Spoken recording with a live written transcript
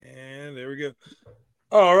we go.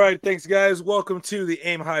 All right. Thanks, guys. Welcome to the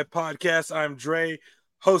Aim High podcast. I'm Dre,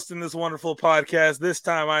 hosting this wonderful podcast. This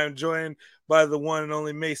time I am joined by the one and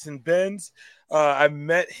only Mason Benz. I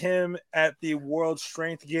met him at the World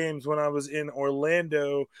Strength Games when I was in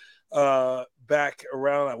Orlando back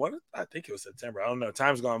around, I think it was September. I don't know.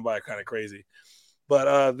 Time's gone by kind of crazy.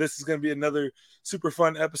 But this is going to be another super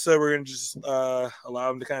fun episode. We're going to just allow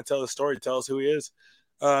him to kind of tell the story, tell us who he is.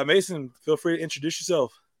 Mason, feel free to introduce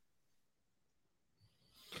yourself.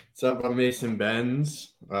 What's up? I'm Mason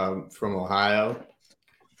Benz from Ohio,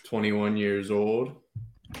 21 years old.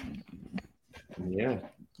 Yeah,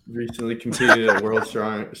 recently competed at World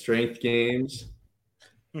Strength Games.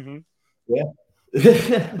 Mm-hmm. Yeah.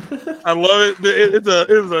 I love it. It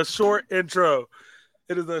is a short intro.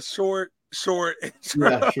 It is a short intro.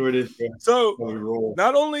 Yeah, short intro. So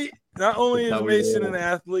not only is Mason an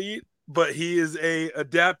athlete, but he is a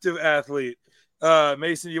adaptive athlete.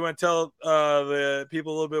 Mason, you want to tell the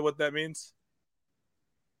people a little bit what that means?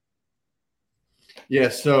 Yeah,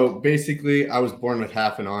 so basically I was born with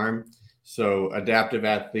half an arm. So adaptive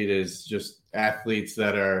athlete is just athletes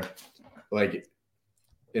that are, like,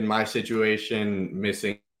 in my situation,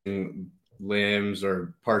 missing limbs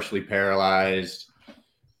or partially paralyzed,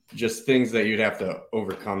 just things that you'd have to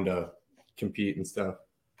overcome to compete and stuff.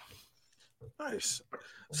 Nice.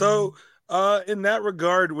 So in that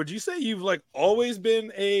regard, would you say you've always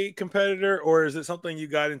been a competitor, or is it something you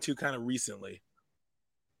got into kind of recently?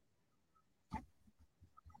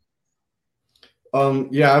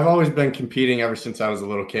 Yeah, I've always been competing ever since I was a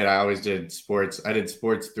little kid. I always did sports. I did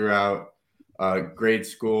sports throughout grade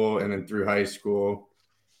school and then through high school.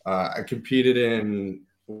 I competed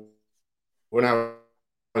when I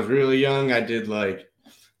was really young. I did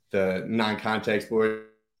the non-contact sports.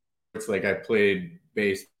 Like I played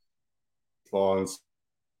baseball and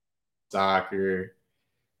soccer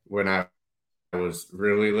when I was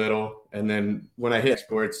really little. And then when I hit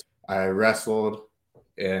sports, I wrestled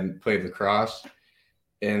and played lacrosse.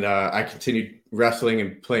 And I continued wrestling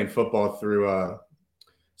and playing football through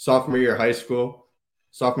sophomore year of high school.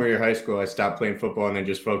 Sophomore year of high school, I stopped playing football and then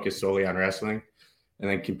just focused solely on wrestling. And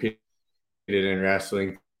then competed in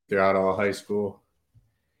wrestling throughout all high school.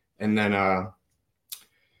 And then, so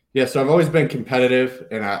I've always been competitive,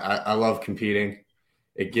 and I love competing.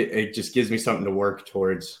 It just gives me something to work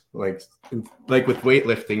towards. Like with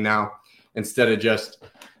weightlifting now, instead of just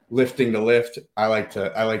lifting the lift, I like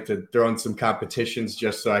to throw in some competitions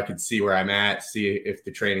just so I can see where I'm at, see if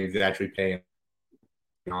the training is actually paying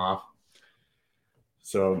off.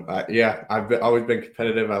 So I've always been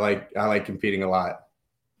competitive. I like competing a lot.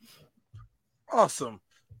 Awesome.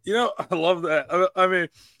 I love that. I mean,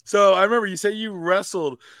 so I remember you said you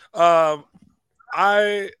wrestled. That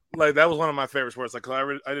was one of my favorite sports.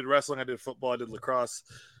 I did wrestling, I did football, I did lacrosse.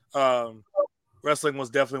 Wrestling was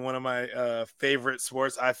definitely one of my favorite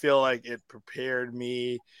sports. I feel like it prepared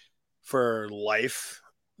me for life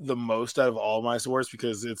the most out of all my sports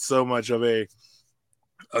because it's so much of a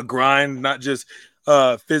grind, not just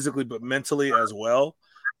physically but mentally as well.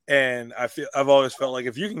 And I've always felt like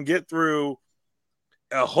if you can get through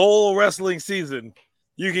a whole wrestling season,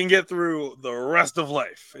 you can get through the rest of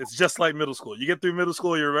life. It's just like middle school. You get through middle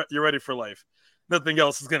school, you're ready for life. Nothing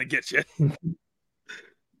else is going to get you.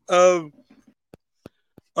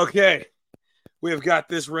 Okay. We have got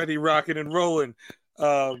this ready, rocking and rolling.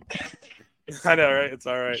 I know, right? It's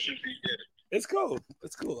all right. It's cool.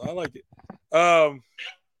 It's cool. I like it.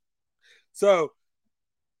 So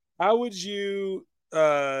how would you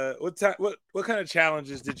what kind of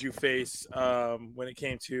challenges did you face when it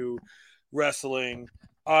came to wrestling?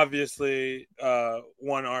 Obviously,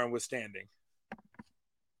 one arm was standing.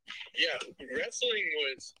 Yeah, wrestling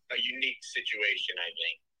was a unique situation, I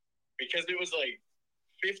think, because it was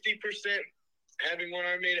 50% having one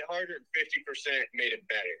arm made it harder and 50% made it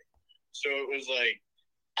better. So it was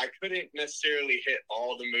I couldn't necessarily hit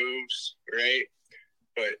all the moves, right?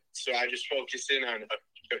 But so I just focused in on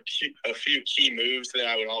a few key moves that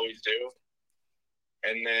I would always do.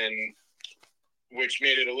 And then, which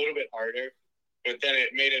made it a little bit harder, but then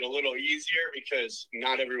it made it a little easier because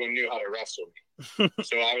not everyone knew how to wrestle me.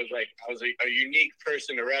 So I was a unique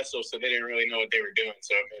person to wrestle, so they didn't really know what they were doing.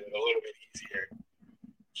 So it made it a little bit easier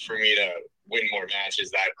for me to win more matches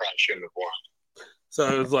that I probably shouldn't have won.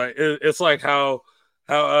 So it's like how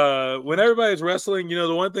when everybody's wrestling,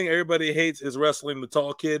 the one thing everybody hates is wrestling the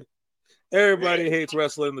tall kid. Everybody hates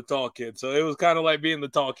wrestling the tall kid. So it was kind of like being the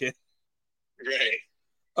tall kid. Right.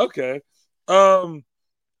 Okay. So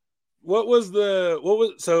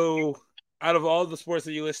out of all the sports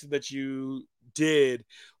that you listed that you did,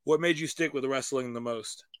 what made you stick with wrestling the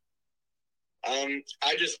most? I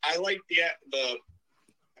like the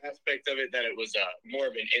aspect of it that it was more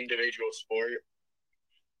of an individual sport.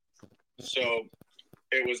 So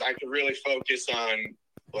I could really focus on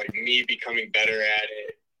like me becoming better at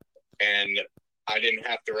it, and I didn't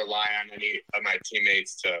have to rely on any of my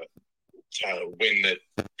teammates to win the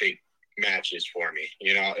big matches for me.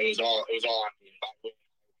 You know, it was all on me. If I win,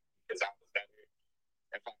 because I was better.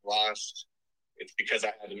 If I lost, it's because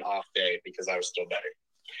I had an off day because I was still better.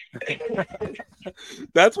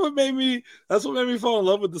 That's what made me fall in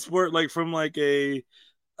love with the sport, like from like a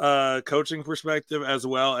coaching perspective as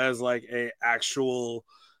well as like a actual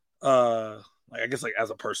like I guess like as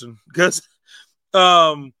a person, because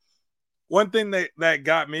one thing that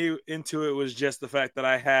got me into it was just the fact that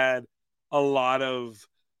I had a lot of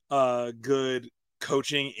good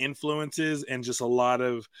coaching influences and just a lot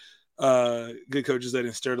of good coaches that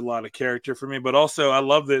instilled a lot of character for me. But also I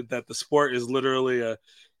love that the sport is literally a,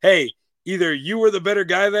 hey, either you were the better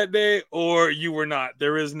guy that day or you were not.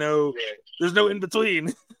 There's no in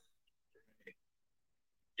between.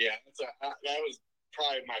 Yeah, that was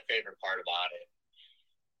probably my favorite part about it.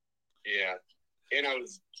 Yeah, and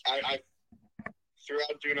I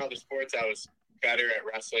throughout doing all the sports, I was better at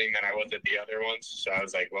wrestling than I was at the other ones. So I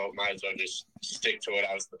was like, well, might as well just stick to what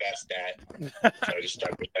I was the best at. So I just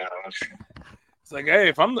stuck with that one. It's like, hey,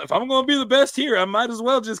 if I'm going to be the best here, I might as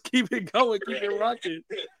well just keep it going, keep it rocking.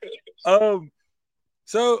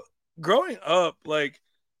 So growing up, like,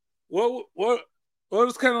 what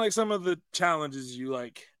was kind of like some of the challenges you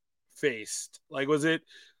like faced? Like, was it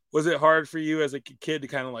hard for you as a kid to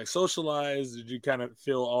kind of like socialize? Did you kind of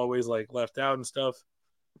feel always like left out and stuff?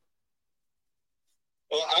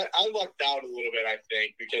 Well, I lucked out a little bit, I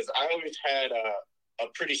think, because I always had a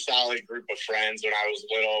pretty solid group of friends when I was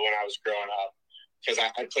little, when I was growing up, because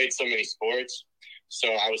I played so many sports. So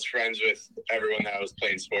I was friends with everyone that I was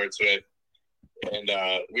playing sports with. And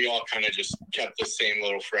we all kind of just kept the same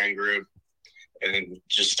little friend group and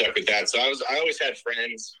just stuck with that. So I always had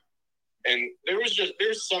friends. And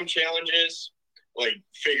there's some challenges, like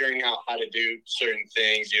figuring out how to do certain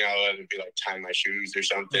things, you know, it'd be like tying my shoes or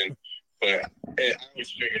something. But I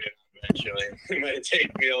always figured it out eventually. It might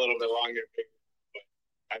take me a little bit longer, but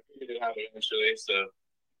I figured it out eventually. So,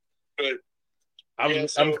 but I'm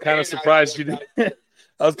kind of surprised you didn't.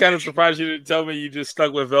 I was kind of surprised you didn't tell me you just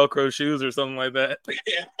stuck with Velcro shoes or something like that.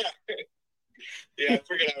 Yeah, I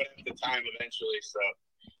figured I would have the time eventually. So,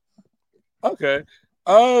 okay.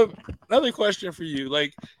 Another question for you.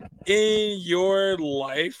 Like, in your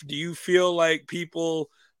life, do you feel like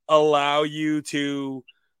people allow you to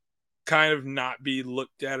kind of not be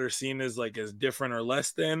looked at or seen as like as different or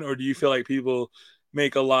less than, or do you feel like people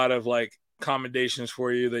make a lot of like accommodations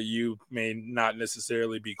for you that you may not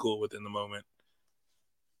necessarily be cool with in the moment?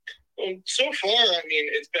 So far, I mean,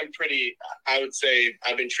 it's been pretty, I would say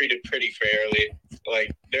I've been treated pretty fairly.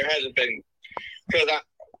 Like, there hasn't been, because it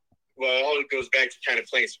all goes back to kind of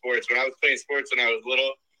playing sports. When I was playing sports when I was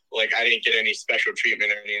little, like, I didn't get any special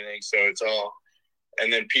treatment or anything. So it's all,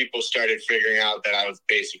 and then people started figuring out that I was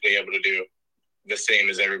basically able to do the same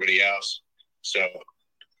as everybody else. So,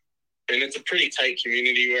 and it's a pretty tight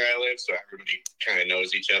community where I live, so everybody kind of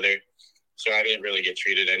knows each other. So I didn't really get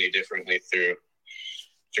treated any differently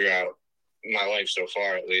throughout my life so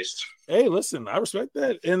far, at least. Hey, listen, I respect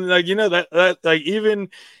that. And like, you know, that like even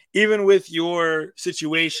with your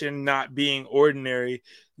situation not being ordinary,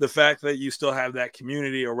 the fact that you still have that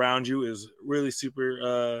community around you is really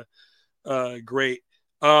super great.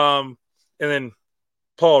 And then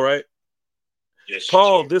Paul, right? Yes,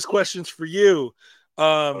 Paul, sir. this question's for you.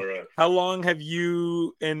 All right. How long have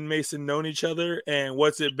you and Mason known each other, and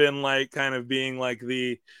what's it been like kind of being like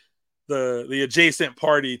the adjacent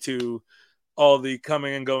party to all the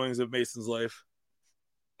coming and goings of Mason's life?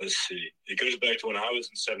 Let's see. It goes back to when I was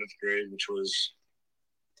in 7th grade, which was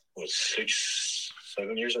 6,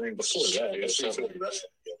 7 years. I mean, before that, I guess.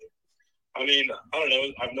 I mean, I don't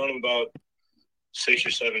know. I've known him about 6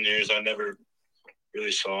 or 7 years. I never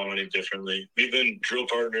really saw him any differently. We've been drill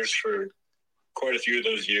partners for quite a few of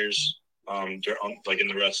those years, like in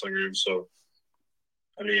the wrestling room. So,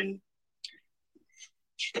 I mean,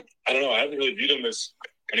 I don't know. I haven't really viewed him as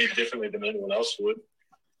any differently than anyone else would.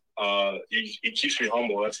 He keeps me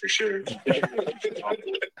humble, that's for sure.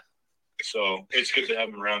 So it's good to have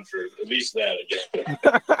him around for at least that, I guess.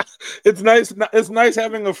 It's nice. It's nice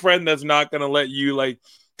having a friend that's not going to let you like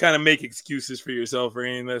kind of make excuses for yourself or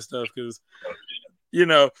any of that stuff. Because, you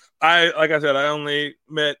know, I only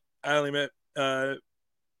met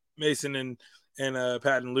Mason and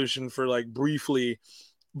Pat and Lucian for like briefly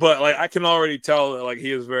But like I can already tell that like he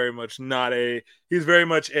is very much he's very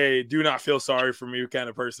much a do not feel sorry for me kind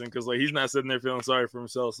of person, because like he's not sitting there feeling sorry for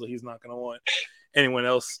himself, so he's not gonna want anyone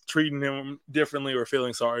else treating him differently or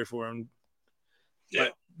feeling sorry for him. Yeah.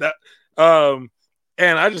 Like that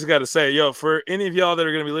and I just gotta say, yo, for any of y'all that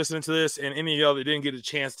are gonna be listening to this and any of y'all that didn't get a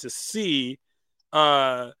chance to see,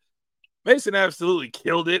 Mason absolutely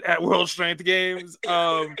killed it at World Strength Games.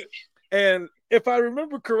 And if I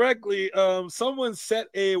remember correctly, someone set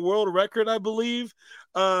a world record, I believe.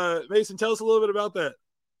 Mason, tell us a little bit about that.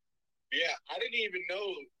 Yeah, I didn't even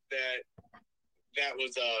know that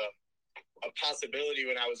was a possibility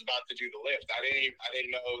when I was about to do the lift. I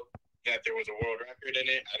didn't know that there was a world record in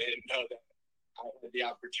it. I didn't know that I had the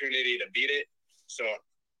opportunity to beat it. So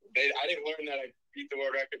I didn't learn that I beat the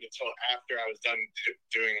world record until after I was done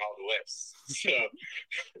doing all the lifts. So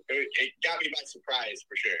it got me by surprise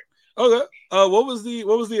for sure. Okay. What was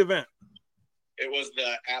the event? It was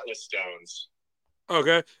the Atlas Stones.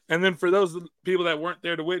 Okay. And then for those people that weren't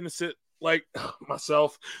there to witness it, like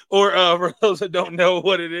myself, or for those that don't know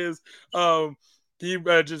what it is, can you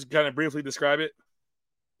just kind of briefly describe it?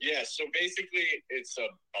 Yeah. So basically, it's a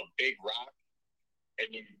big rock, and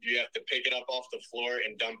you have to pick it up off the floor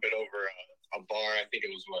and dump it over a bar. I think it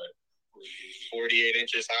was 48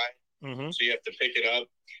 inches high. Mm-hmm. So you have to pick it up,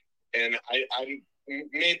 and I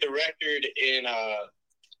made the record in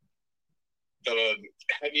the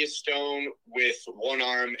heaviest stone with one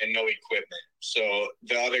arm and no equipment. So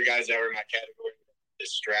the other guys that were in my category, the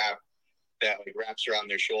strap that like wraps around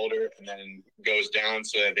their shoulder and then goes down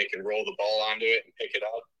so that they can roll the ball onto it and pick it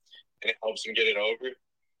up, and it helps them get it over.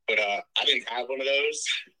 But I didn't have one of those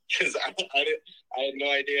because I had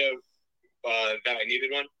no idea that I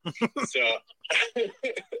needed one. So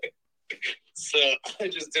I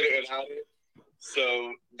just did it without it.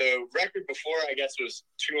 So the record before, I guess, was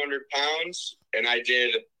 200 pounds, and I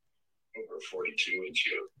did over 42 inch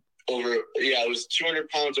yoke. It was 200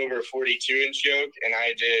 pounds over a 42 inch yoke, and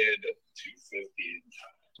I did 250.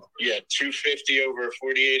 Yeah, 250 over a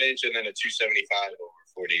 48 inch, and then a 275 over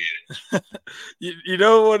 48 inch. You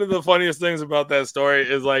know, one of the funniest things about that story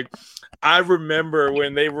is like, I remember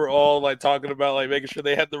when they were all like talking about like making sure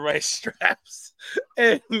they had the right straps,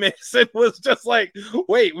 and Mason was just like,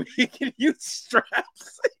 "Wait, we can use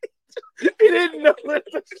straps." He didn't know that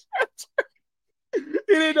the straps.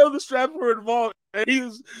 He didn't know the straps were involved, and he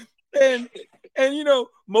was, and you know,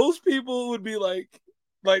 most people would be like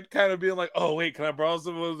kind of being like, "Oh wait, can I borrow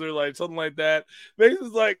some of those?" or like something like that.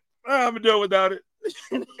 Mason's like, "I'm gonna do it without it."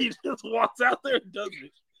 And he just walks out there and does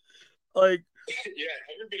it. Like, yeah,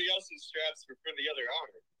 everybody else's straps were for the other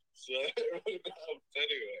arm, so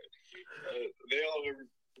anyway, they all were,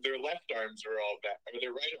 their left arms were all back, or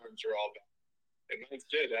their right arms were all back, and mine's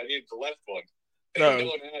did. I needed the left one. No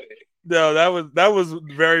one had it. No, that was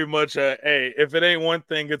very much a hey. If it ain't one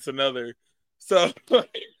thing, it's another. So,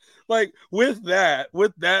 like with that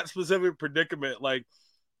specific predicament, like,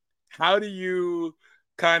 how do you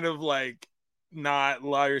kind of like not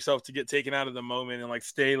allow yourself to get taken out of the moment and like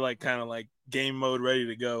stay like kind of like game mode ready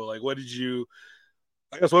to go? Like, what was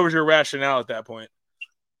your rationale at that point?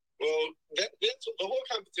 Well, that's the whole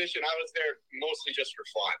competition. I was there mostly just for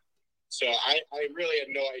fun. So I really had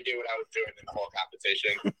no idea what I was doing in the whole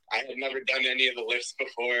competition. I had never done any of the lifts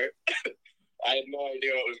before. I had no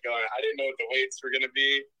idea what was going on. I didn't know what the weights were going to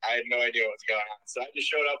be. I had no idea what was going on. So I just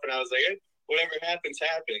showed up and I was like, hey, whatever happens,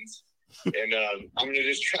 happens. And I'm going to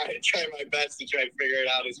just try my best to try and figure it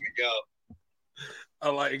out as we go. I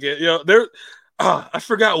like it. You know, I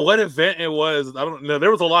forgot what event it was. I don't know.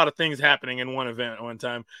 There was a lot of things happening in one event at one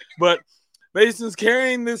time. But Mason's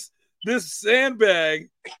carrying this sandbag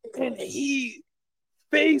and he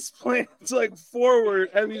face plants like forward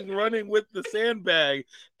as he's running with the sandbag.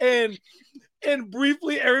 And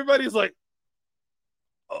briefly everybody's like,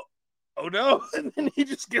 oh no. And then he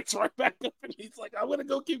just gets right back up and he's like, I'm gonna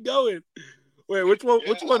go keep going. Wait, which one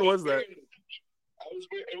was that?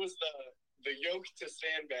 It was the yoke to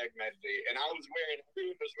sandbag medley, and everyone was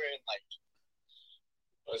wearing like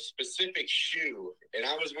a specific shoe, and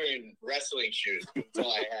I was wearing wrestling shoes. That's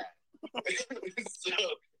all I had. So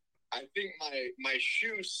I think my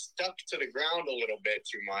shoe stuck to the ground a little bit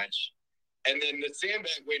too much, and then the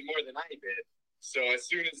sandbag weighed more than I did. So as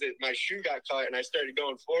soon as my shoe got caught and I started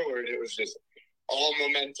going forward, it was just all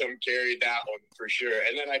momentum carried that one for sure.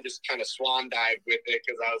 And then I just kind of swan dived with it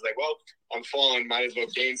because I was like, well, I'm falling, might as well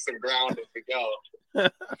gain some ground as we go.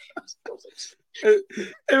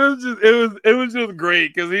 It was just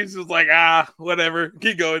great because he's just like, whatever,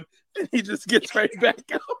 keep going. And he just gets right back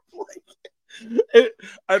up.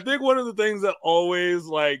 I think one of the things that always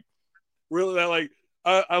like really that like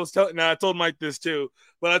I told Mike this too,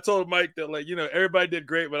 but I told Mike that like, everybody did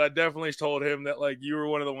great, but I definitely told him that like you were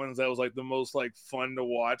one of the ones that was like the most like fun to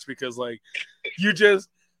watch because like you just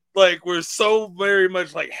like were so very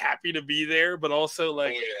much like happy to be there, but also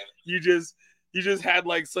like you just had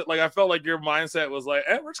like I felt like your mindset was like,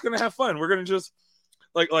 we're just gonna have fun. We're gonna just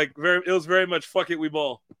like very. It was very much fuck it, we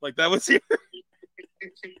ball. Like that was here.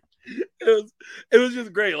 it was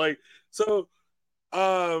just great. Like so,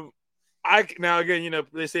 I now again,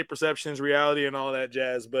 they say perception is reality and all that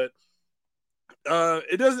jazz, but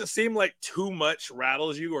it doesn't seem like too much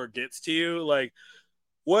rattles you or gets to you. Like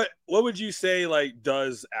what would you say like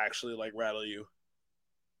does actually like rattle you?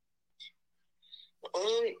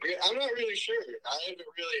 I'm not really sure. I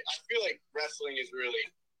feel like wrestling is really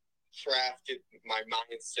crafted my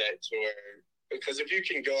mindset to where, because if you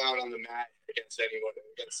can go out on the mat against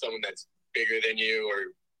someone that's bigger than you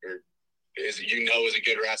or is a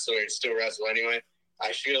good wrestler and still wrestle anyway,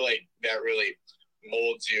 I feel like that really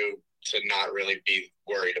molds you to not really be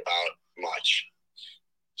worried about much.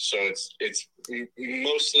 So it's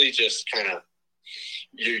mostly just kind of,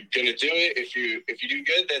 you're gonna do it. If you do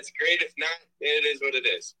good, that's great. If not, it is what it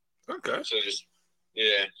is. Okay. So just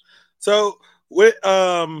yeah. So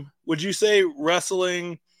would you say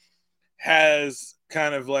wrestling has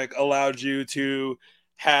kind of like allowed you to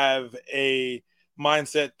have a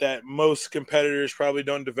mindset that most competitors probably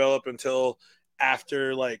don't develop until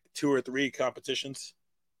after like 2 or 3 competitions?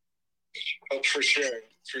 Oh, for sure.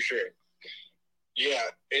 Yeah,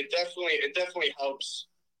 it definitely helps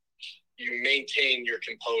you maintain your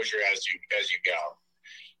composure as you go.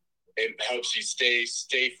 It helps you stay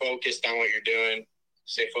focused on what you're doing,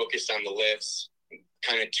 stay focused on the lifts,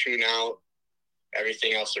 kind of tune out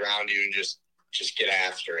everything else around you and just get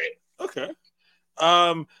after it. Okay.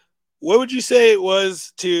 What would you say it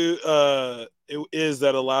was it is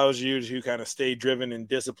that allows you to kind of stay driven and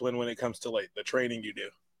disciplined when it comes to like the training you do?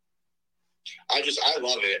 I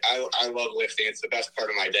love it. I love lifting. It's the best part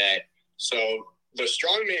of my day. So the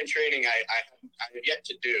strongman training I have yet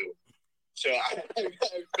to do. So I've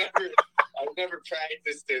never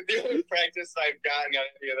practiced it. The only practice I've gotten on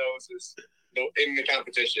any of those is in the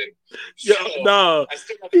competition. So no. I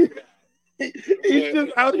still have to do that. He's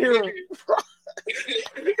just out here.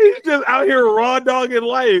 He's just out here raw dogging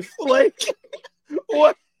life. Like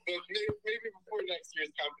what? Maybe before next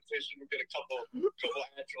year's competition, we'll get a couple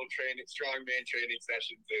actual strongman training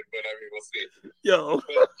sessions in. But I mean, we'll see. Yo,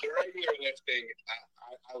 but the regular lifting,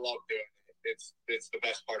 I love doing it. It's the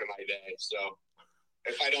best part of my day. So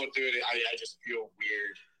if I don't do it, I just feel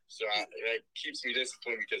weird. So it keeps me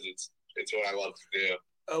disciplined because it's what I love to do.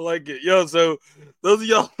 I like it. Yo, so those of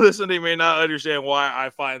y'all listening may not understand why I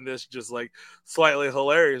find this just like slightly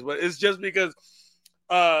hilarious, but it's just because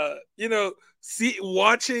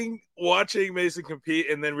watching Mason compete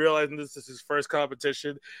and then realizing this is his first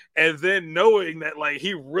competition and then knowing that like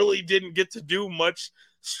he really didn't get to do much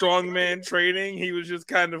strongman training. He was just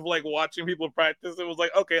kind of like watching people practice. It was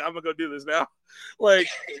like, okay, I'm gonna go do this now. Like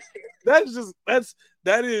that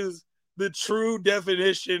is the true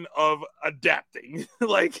definition of adapting.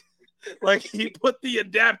 like he put the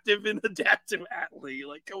adaptive in adaptive athlete.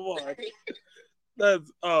 Like, come on.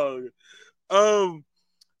 That's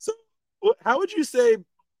so how would you say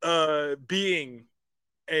being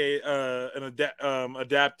an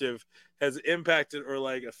adaptive has impacted or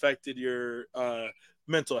like affected your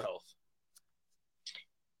mental health?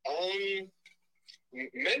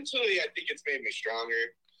 Mentally, I think it's made me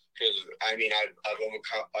stronger because I mean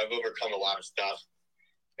I've overcome a lot of stuff,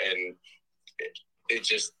 and it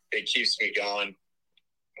keeps me going.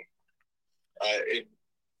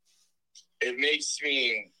 It makes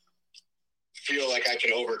me feel like I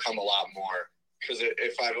can overcome a lot more because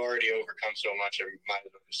if I've already overcome so much, I might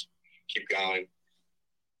as well just keep going.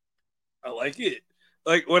 I like it.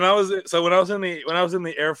 Like when I was in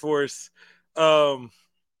the Air Force, I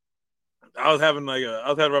was having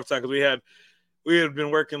a rough time because we had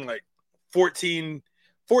been working like 14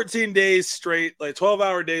 days straight, like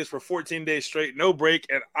 12-hour days for 14 days straight, no break,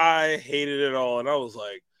 and I hated it all. And I was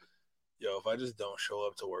like, yo, if I just don't show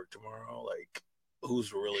up to work tomorrow, like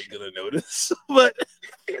who's really gonna notice? but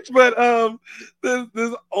this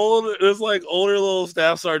older little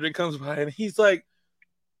staff sergeant comes by and he's like,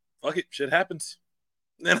 fuck it, shit happens.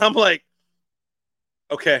 And I'm like,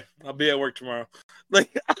 okay, I'll be at work tomorrow.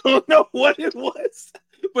 Like, I don't know what it was,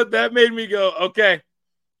 but that made me go, okay,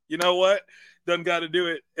 you know what? Done got to do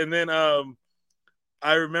it. And then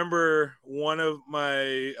I remember one of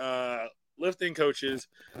my lifting coaches,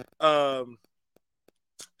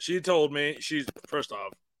 she told me, first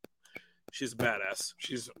off, she's a badass.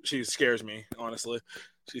 She scares me, honestly.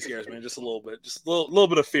 She scares me just a little bit, just a little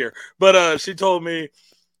bit of fear. But she told me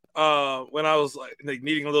when I was like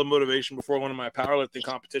needing a little motivation before one of my powerlifting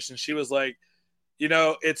competitions, she was like, you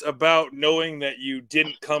know, it's about knowing that you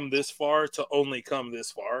didn't come this far to only come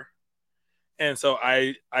this far. And so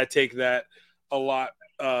I take that a lot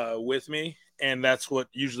with me, and that's what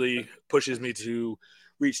usually pushes me to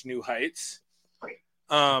reach new heights.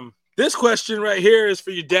 This question right here is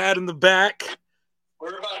for your dad in the back.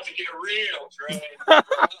 We're about to get real, Trey. We're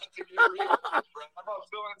about to get real. I'm about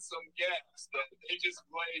filling some gaps that they just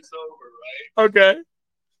glaze over, right? Okay.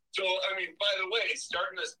 So, I mean, by the way,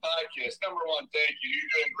 starting this podcast, number one, thank you.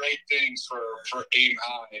 You're doing great things for Aim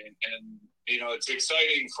High. And, you know, it's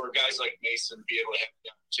exciting for guys like Mason to be able to have the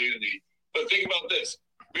opportunity. But think about this.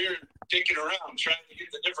 We're dicking around trying to get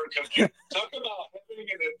the different computers. Talk about having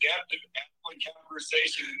an adaptive Apple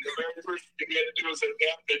conversation. And the very first thing we had to do was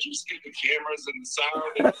adapt that you get the cameras and the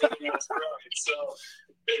sound and everything else right. So,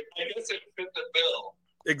 I guess it fit the bill.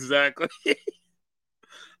 Exactly.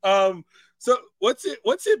 So what's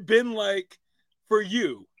it been like for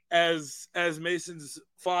you as Mason's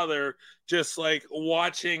father, just like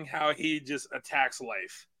watching how he just attacks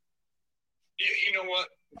life? You know what?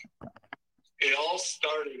 It all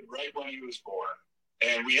started right when he was born.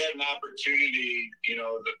 And we had an opportunity, you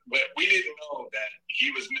know, we didn't know that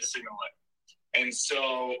he was missing a leg. And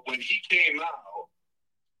so when he came out,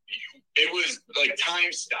 it was like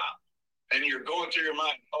time stop. And you're going through your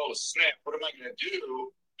mind, oh, snap, what am I going to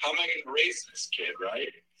do? How am I going to raise this kid, right?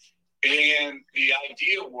 And the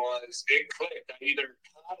idea was, it clicked. I either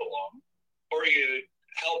coddle him or you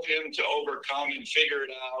help him to overcome and figure it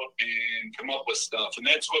out and come up with stuff. And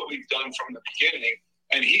that's what we've done from the beginning.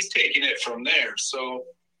 And he's taking it from there. So,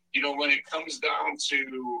 you know, when it comes down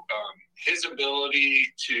to his ability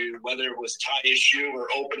to, whether it was tie a shoe or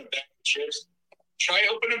open a bag of chips, try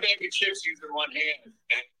open a bag of chips using one hand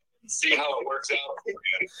and see how it works out for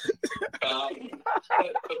you.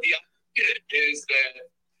 But the idea is that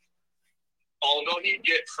although he'd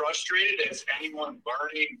get frustrated as anyone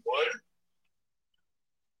burning wood,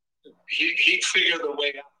 he'd figure the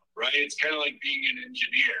way out, right? It's kind of like being an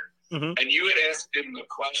engineer. Mm-hmm. And you had asked him the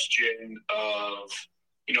question of,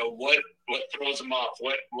 you know, what throws him off?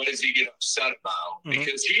 What does he get upset about? Mm-hmm.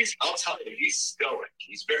 Because I'll tell you, he's stoic.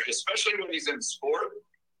 He's very, especially when he's in sport,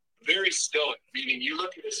 very stoic, meaning you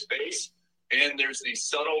look at his face and there's these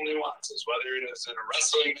subtle nuances, whether it is in a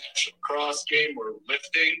wrestling match, a cross game, or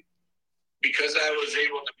lifting. Because I was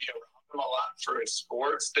able to be around him a lot for his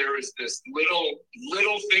sports, there was this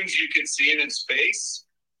little things you could see in his face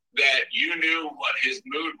that you knew what his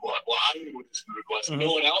mood was. Well, I knew what his mood was. Mm-hmm.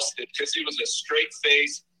 No one else did, because he was a straight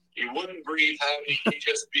face. He wouldn't breathe heavy. He'd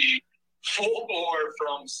just be full bore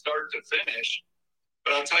from start to finish.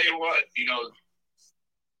 But I'll tell you what, you know,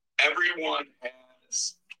 everyone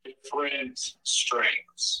has different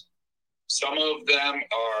strengths. Some of them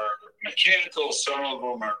are mechanical, some of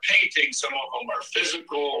them are painting, some of them are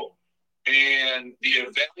physical. And the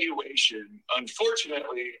evaluation,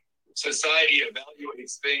 unfortunately, society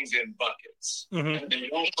evaluates things in buckets. Mm-hmm. And they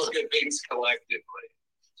don't look at things collectively.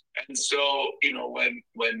 And so, you know,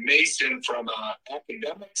 when Mason, from an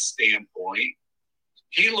academic standpoint,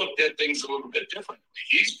 he looked at things a little bit differently.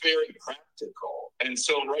 He's very practical. And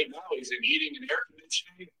so right now he's in heating and air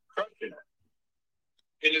conditioning, crushing it.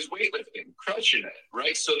 In his weightlifting, crushing it,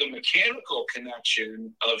 right? So the mechanical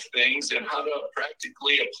connection of things and how to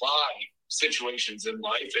practically apply situations in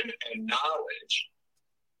life and knowledge,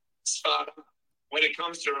 spot on. When it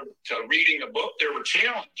comes to reading a book, there were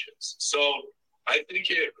challenges. So I think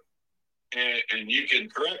and you can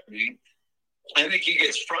correct me, I think he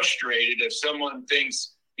gets frustrated if someone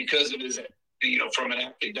thinks because of his, you know, from an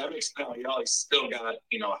academic standpoint, he's still got,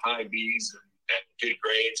 you know, high B's and good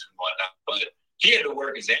grades and whatnot, but he had to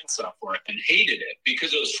work his ass off for it and hated it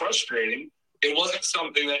because it was frustrating. It wasn't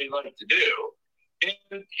something that he liked to do,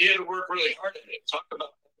 and he had to work really hard at it. Talk about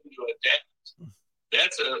having to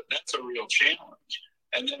adapt. That's a real challenge.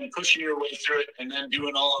 And then pushing your way through it and then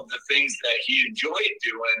doing all of the things that he enjoyed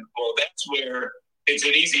doing, well, that's where it's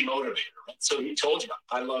an easy motivator. Right? So he told you,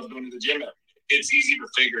 I love going to the gym every day. It's easy to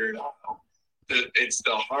figure it out. It's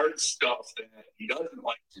the hard stuff that he doesn't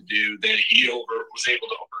like to do that he was able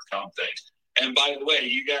to overcome things. And by the way,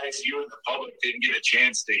 you guys, you and the public didn't get a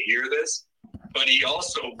chance to hear this, but he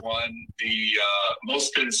also won the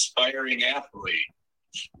most inspiring athlete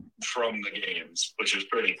from the games, which is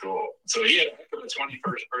pretty cool. So he had a heck of a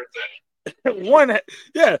 21st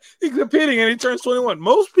birthday. He's competing and he turns 21.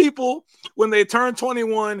 Most people, when they turn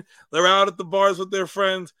 21, they're out at the bars with their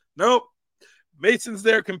friends. Nope. Mason's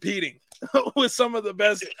there competing. with some of the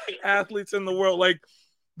best athletes in the world. Like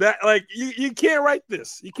that, like you can't write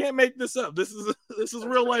this. You can't make this up. This is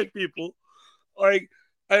real life, people. Like,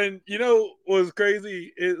 and you know what was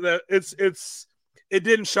crazy is that it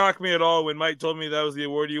didn't shock me at all when Mike told me that was the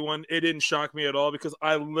award you won. It didn't shock me at all because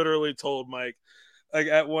I literally told Mike, like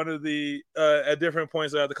at one of the at different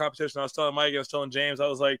points of the competition, I was telling Mike, I was telling James, I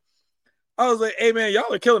was like, hey man,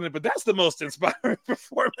 y'all are killing it, but that's the most inspiring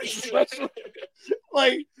performance,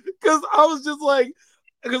 like, because I was just like,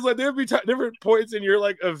 because like there'd be different points in your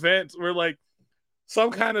like events where like some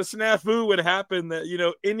kind of snafu would happen that, you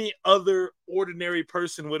know, any other ordinary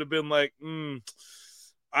person would have been like,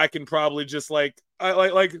 I can probably just like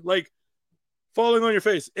falling on your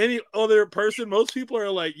face. Any other person, most people are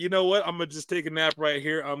like, you know what, I'm gonna just take a nap right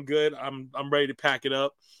here. I'm good. I'm ready to pack it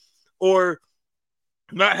up. Or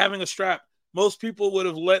not having a strap. Most people would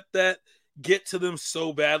have let that get to them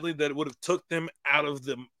so badly that it would have took them out of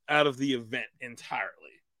the event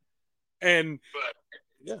entirely. And but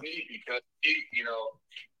it's neat because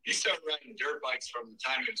he started riding dirt bikes from the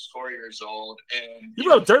time he was 4 years old, and you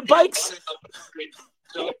rode dirt bikes.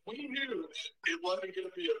 So we knew that it wasn't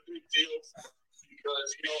going to be a big deal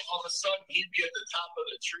because all of a sudden he'd be at the top of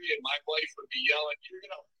the tree, and my wife would be yelling,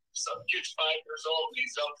 some kid's 5 years old and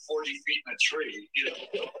he's up 40 feet in a tree.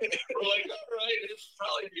 We're like, all right, it'll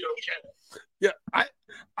probably be okay. Yeah,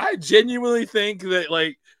 I genuinely think that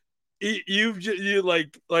like you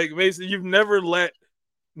Mason, you've never let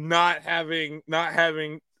not having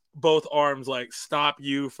both arms like stop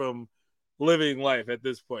you from living life at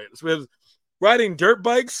this point. Because riding dirt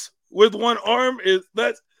bikes with one arm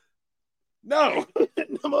no.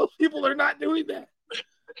 Most people are not doing that.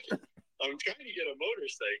 I'm trying to get a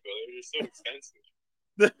motorcycle. They're so expensive.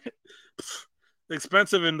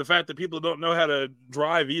 Expensive in the fact that people don't know how to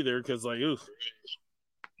drive either, because like, oof.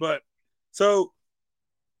 But so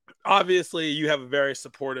obviously you have a very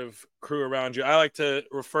supportive crew around you. I like to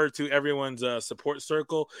refer to everyone's support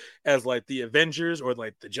circle as like the Avengers or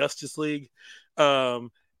like the Justice League.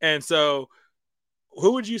 And so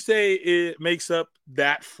who would you say it makes up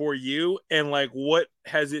that for you? And like, what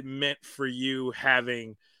has it meant for you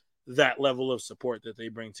having that level of support that they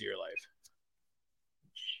bring to your life?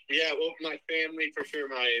 Yeah, well, my family for sure.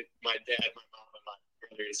 My dad, my mom, and my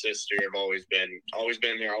brother and sister have always been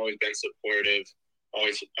there, always been supportive,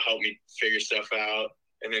 always helped me figure stuff out.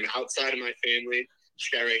 And then outside of my family, this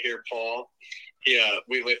guy right here, Paul,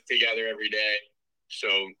 we lift together every day, so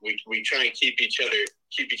we try and keep each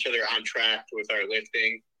other on track with our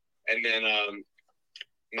lifting. And then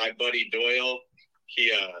my buddy Doyle,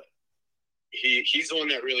 he's the one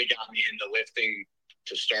that really got me into lifting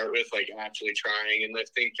to start with, like actually trying and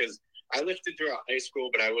lifting, because I lifted throughout high school,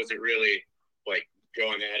 but I wasn't really like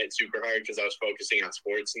going at it super hard because I was focusing on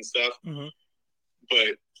sports and stuff. Mm-hmm.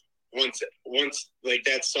 But once like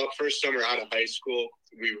that first summer out of high school,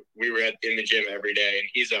 we were in the gym every day, and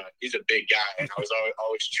he's a big guy, and I was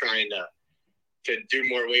always trying to do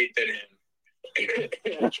more weight than him. It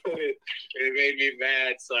made me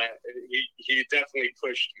mad, so he definitely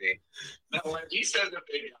pushed me. Now, when he says a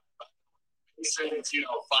big guy, he says it's 5'7",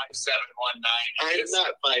 190. I'm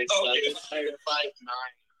not 5'7". I'm 5'9".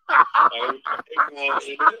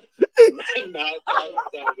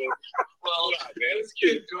 Well, this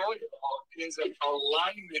kid Doyle is a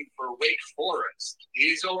lineman for Wake Forest.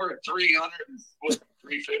 He's over 300,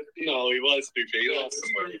 350. No, he was 350. He was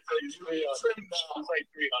 350. He was like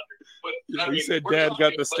 300. But you said Dad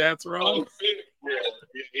got the stats wrong.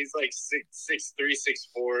 Yeah, he's like 6'3",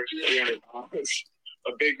 6'4", 300 pounds. A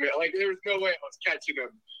big man. Like, there was no way I was catching him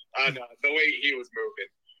on the way he was moving.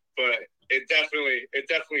 But it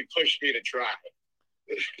definitely pushed me to try.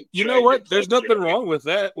 You know what? There's nothing wrong with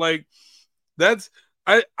that. Like,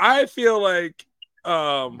 I feel like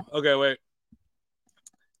okay, wait.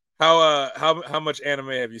 How much anime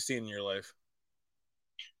have you seen in your life?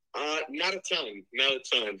 Not a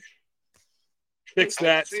ton. Fix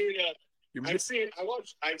that. I've seen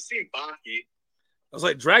Baki. I was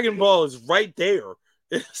like, Dragon Ball is right there.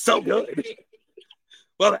 It's so good.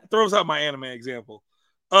 Well, that throws out my anime example.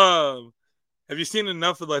 Have you seen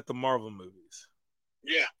enough of like the Marvel movies?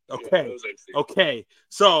 Yeah. Okay. Yeah, okay.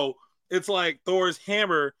 So it's like Thor's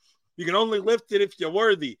hammer. You can only lift it if you're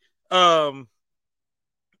worthy. I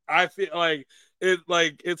feel like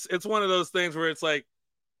it's one of those things where it's like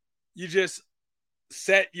you just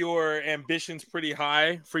set your ambitions pretty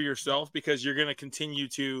high for yourself because you're going to continue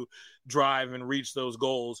to drive and reach those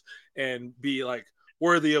goals and be like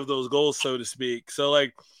worthy of those goals, so to speak. So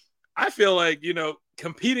like, I feel like,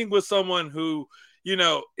 competing with someone who,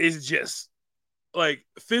 is just like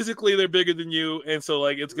physically they're bigger than you. And so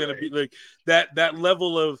like, it's going to be like that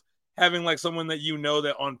level of having like someone that you know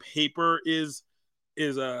that on paper is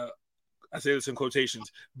I say this in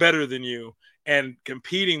quotations, better than you, and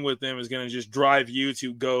competing with them is going to just drive you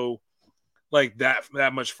to go like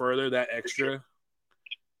that much further, that extra.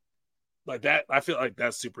 Like that, I feel like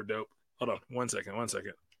that's super dope. Hold on, one second.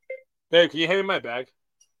 Babe, can you hand me my bag?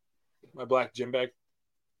 My black gym bag.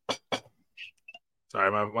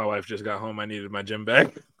 Sorry, my wife just got home. I needed my gym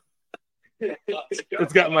bag.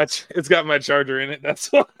 It's got my charger in it. That's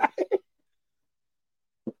why.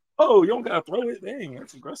 Oh, you don't gotta throw it. Dang,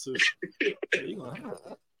 that's aggressive. You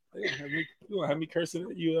gonna have me cursing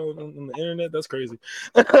at you on the internet? That's crazy.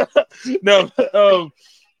 No,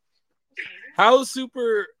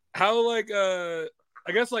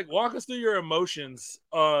 I guess like walk us through your emotions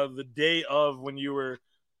the day of when you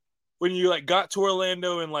like got to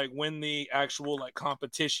Orlando and like when the actual like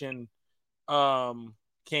competition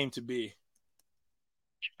came to be.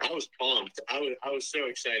 I was pumped. I was so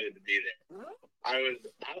excited to be there. I've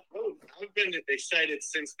been excited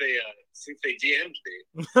since they DM'd me.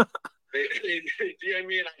 they DM'd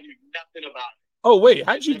me and I knew nothing about it. Oh wait,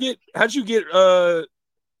 how'd you get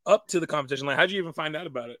up to the competition? Like, how'd you even find out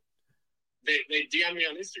about it? They DM'd me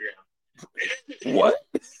on Instagram. What?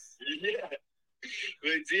 Yeah,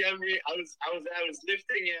 they DM'd me. I was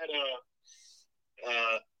lifting at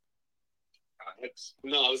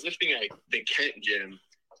I was lifting at the Kent gym,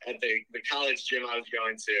 at the college gym I was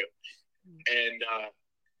going to, and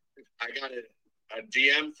I got a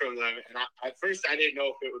DM from them, and at first I didn't know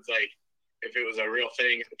if it was a real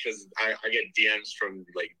thing, because I get DMs from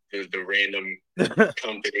like the random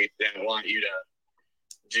companies that want you to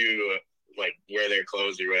do like wear their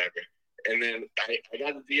clothes or whatever. And then I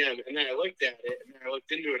got the DM, and then I looked at it, and then I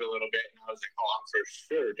looked into it a little bit, and I was like, oh, I'm for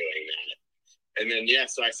sure doing that. And then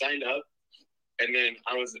so I signed up, and then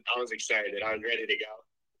I was excited. I was ready to go.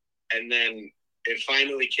 And then it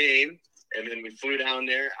finally came, and then we flew down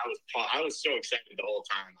there. I was so excited the whole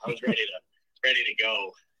time. I was ready to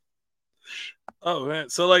go. Oh man,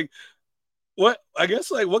 so like, what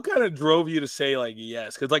kind of drove you to say like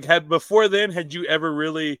yes? Because like before then, had you ever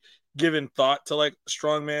really given thought to like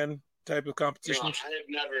strongman type of competitions?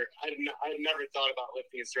 No, I've never thought about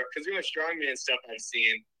lifting and strong, because the only strongman stuff I've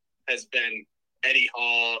seen has been Eddie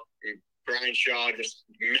Hall, Brian Shaw, just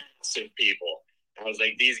massive people. I was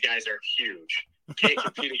like, these guys are huge. Can't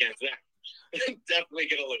compete against them. Definitely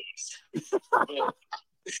gonna lose. But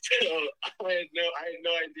still, I had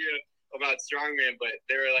no idea about strongman. But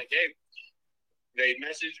they were like, hey, they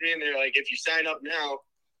messaged me and they're like, if you sign up now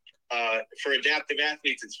for adaptive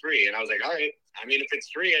athletes, it's free. And I was like, all right. I mean, if it's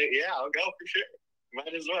free, yeah, I'll go for sure.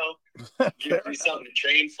 Might as well. Give me something to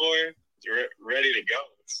train for. You're ready to go.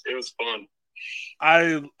 It was fun.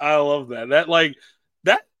 I love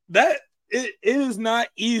that. It is not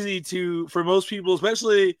easy for most people,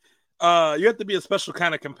 especially you have to be a special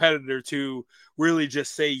kind of competitor to really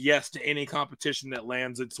just say yes to any competition that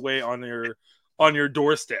lands its way on your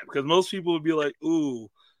doorstep. Because most people would be like, ooh,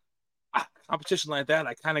 competition like that,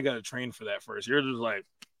 I kind of got to train for that first. You're just like,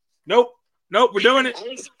 nope, we're doing it. I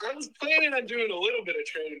was planning on doing a little bit of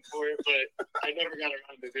training for it, but I never got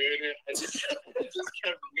around to doing it. I just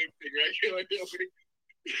kept lifting regularly.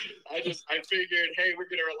 I figured, hey, we're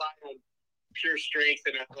gonna rely on pure strength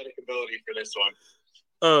and athletic ability for this one.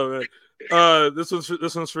 Oh man. This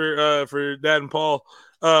one's for Dad and Paul.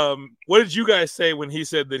 What did you guys say when he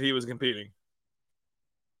said that he was competing?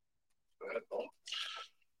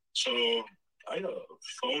 So I got a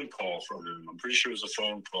phone call from him. I'm pretty sure it was a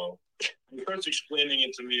phone call. He starts explaining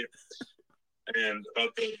it to me and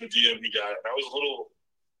about the DM he got. And I was a little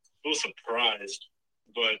surprised,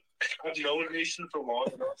 but I've known Mason for long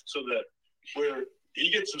enough so that where he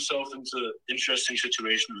gets himself into interesting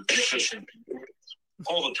situations with interesting people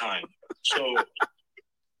all the time. So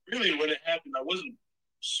really, when it happened, I wasn't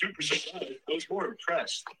super surprised. I was more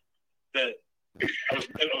impressed that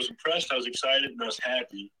I was impressed. I was excited, and I was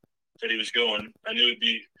happy that he was going. I knew it'd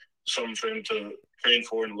be something for him to train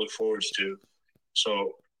for and look forward to.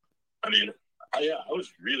 So, I mean, I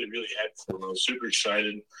was really, really happy for him. I was super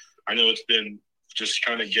excited. I know it's been just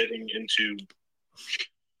kind of getting into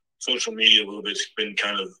social media a little bit. It's been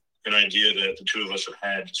kind of an idea that the two of us have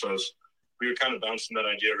had. So we were kind of bouncing that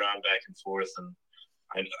idea around back and forth, and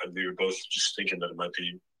we were both just thinking that it might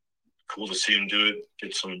be cool to see him do it,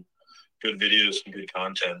 get some good videos, some good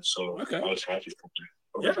content. So okay. I was happy for him.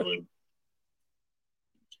 Yeah.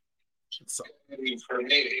 So, I mean, for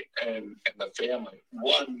me and the family,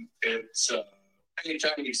 one, it's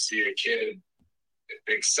anytime you see a kid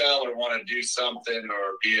excel or want to do something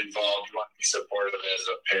or be involved, you want to be supportive as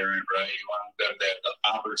a parent, right? You want them to have the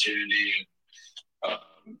opportunity,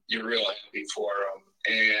 and you're real happy for them.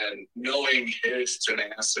 and knowing his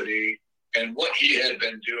tenacity and what he had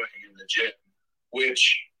been doing in the gym,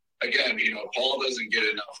 which, again, Paul doesn't get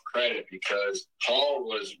enough credit because Paul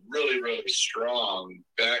was really, really strong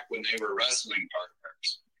back when they were wrestling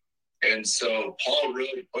partners. And so Paul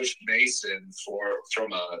really pushed Mason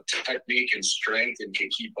from a technique and strength and can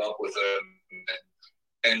keep up with him.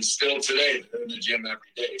 And still today, they're in the gym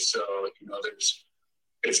every day. So,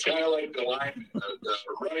 it's kind of like the linemen. The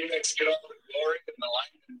running backs get all the glory and the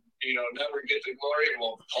linemen, never get the glory.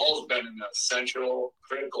 Well, Paul's been an essential,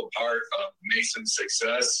 critical part of Mason's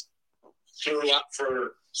success throughout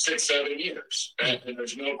for 6-7 years. And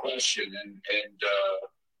there's no question.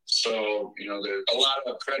 So, there's a lot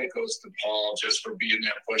of credit goes to Paul just for being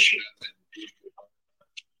there, pushing him.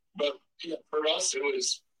 But for us, it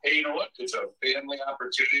was, hey, you know what? It's a family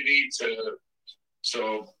opportunity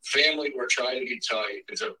so family, we're trying to be tight.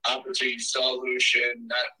 It's an opportunity, solution.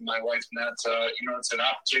 My wife's not, it's an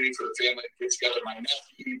opportunity for the family to get together. My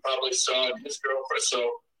nephew, you probably saw, and his girlfriend.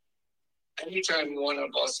 So anytime one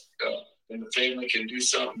of us in the family can do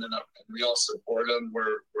something and we all support them,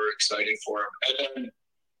 we're excited for them. And then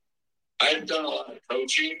I've done a lot of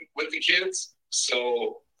coaching with the kids.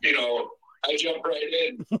 So, I jump right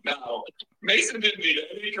in. Now, Mason didn't need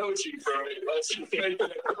any coaching from me. Let's just make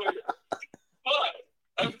that clear.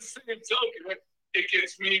 But at the same token, it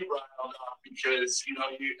gets me riled up because,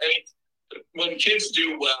 when kids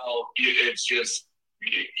do well, it's just,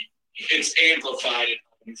 it's amplified in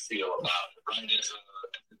how you feel about it, right? As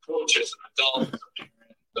a coach, as an adult, as a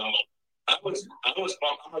parent. So I was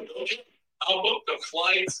pumped. I'm like, okay, I'll book the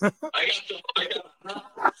flights. I got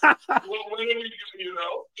when are we going,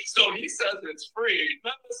 So he says it's free,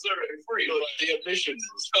 not necessarily free, but the admissions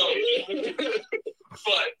is free.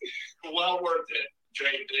 But well worth it.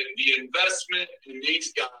 The investment in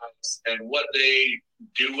these guys and what they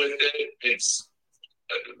do with it,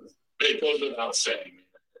 it goes without saying.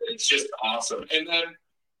 It's just awesome. And then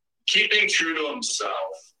keeping true to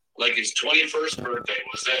himself, like his 21st birthday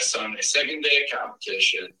was that Sunday, second day of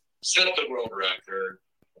competition, set the world record,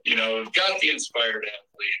 got the inspired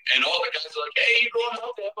athlete, and all the guys are like, hey, you going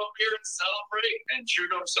out to have a beer and celebrate? And true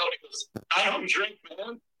to himself, he goes, I don't drink,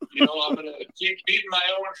 man. I'm going to keep beating my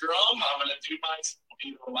own drum. I'm going to do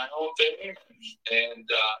my own thing. And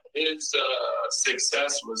his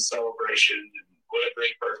success was celebration. And what a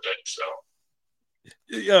great birthday. So.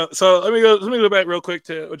 Yeah. So let me go back real quick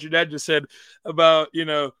to what your dad just said about,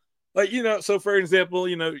 so for example,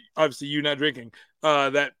 obviously you not drinking,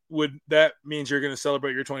 that means you're going to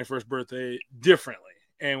celebrate your 21st birthday differently.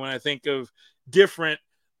 And when I think of different,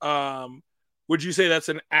 would you say that's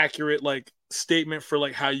an accurate statement for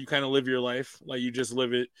how you kind of live your life? Like you just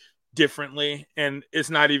live it differently, and it's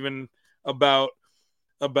not even about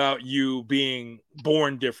you being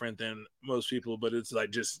born different than most people, but it's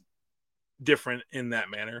just different in that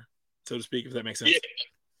manner, so to speak, if that makes sense.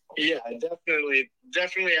 Yeah, definitely.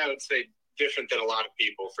 I would say different than a lot of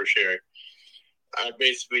people for sure. I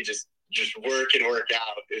basically just work and work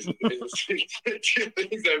out is two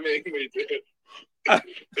things that make me do it.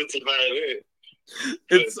 That's about it.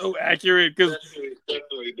 It's so accurate because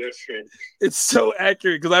definitely different. It's so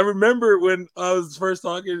accurate because I remember when I was first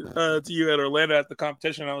talking to you at Orlando at the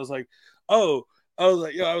competition, I was like, yo, I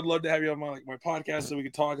would love to have you on my podcast so we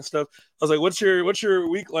could talk and stuff. I was like, what's your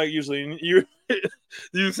week like usually? And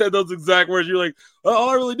you said those exact words. You're like, well, all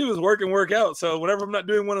I really do is work and work out. So whenever I'm not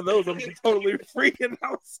doing one of those, I'm totally freaking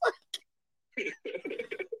out.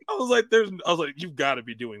 I was like, you've got to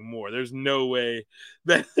be doing more. There's no way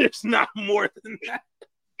that there's not more than that.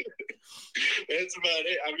 That's about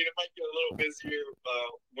it. I mean, it might get a little busier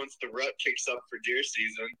once the rut kicks up for deer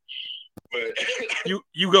season. But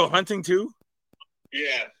you go hunting too?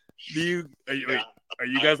 Yeah. Are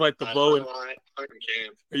you guys like the bow and hunting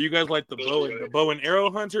camp? Are you guys like the bow and arrow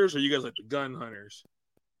hunters, or are you guys like the gun hunters?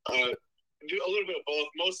 Do a little bit of both.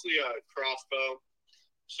 Mostly crossbow.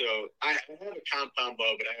 So I have a compound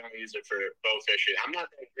bow, but I don't use it for bow fishing. I'm not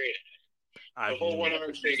that great at it. The whole one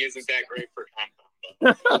arm thing isn't that great for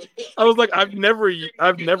compound bow. I was like, I've never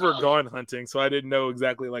gone hunting, so I didn't know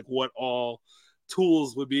exactly what all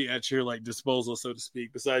tools would be at your disposal, so to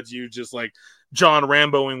speak, besides you just John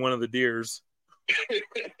Ramboing one of the deers.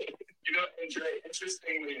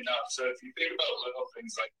 Interestingly enough, so if you think about little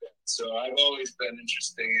things like that, so I've always been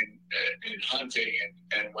interested in hunting,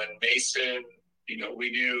 and when Mason, we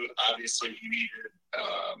knew obviously he needed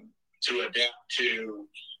to adapt to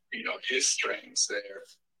his strengths there,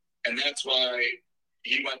 and that's why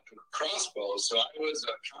he went to crossbow. So I was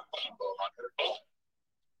a compound bow hunter, but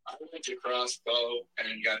I went to crossbow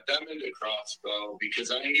and got them into crossbow because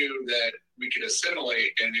I knew that we could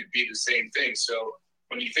assimilate and it'd be the same thing. So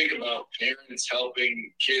when you think about parents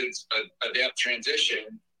helping kids adapt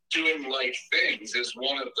transition, doing like things is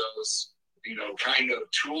one of those, kind of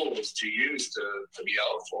tools to use to be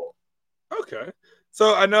helpful. Okay.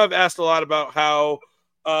 So I know I've asked a lot about how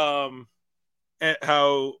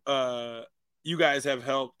you guys have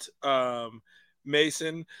helped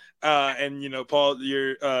Mason, and Paul,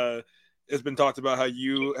 it's been talked about how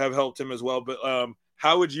you have helped him as well. But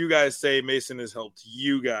how would you guys say Mason has helped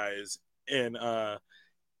you guys in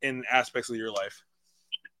aspects of your life?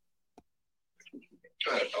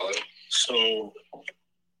 Go ahead, Paul. So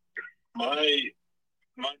my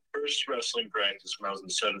first wrestling practice when I was in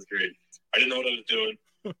 7th grade, I didn't know what I was doing.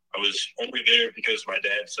 I was only there because my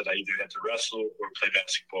dad said I either had to wrestle or play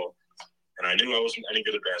basketball. And I knew I wasn't any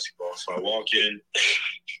good at basketball. So I walk in,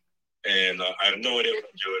 and I have no idea what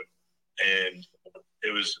I'm doing. And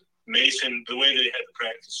it was Mason, the way they had the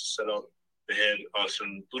practice set up, they had us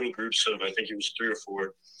in little groups of, I think it was 3 or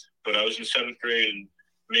 4. But I was in 7th grade, and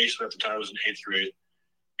Mason at the time was in 8th grade.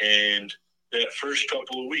 And that first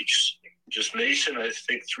couple of weeks, just Mason, I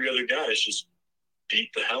think 3 other guys just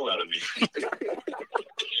beat the hell out of me. Yeah.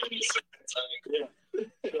 So,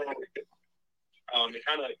 it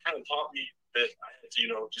kind of taught me that I had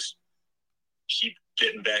to, just keep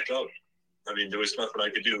getting back up. I mean, there was nothing I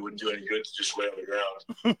could do. It wouldn't do any good to just lay on the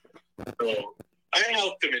ground. So I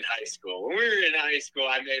helped him in high school. When we were in high school,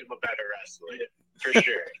 I made him a better wrestler, for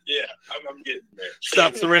sure. Yeah, I'm getting there.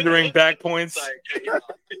 Stop surrendering back points.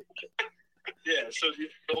 Yeah, so the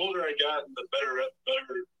older I got, the better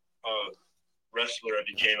wrestler I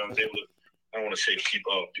became. I was able to, I don't want to say keep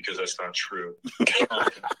up because that's not true.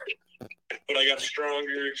 But I got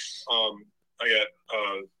stronger. I got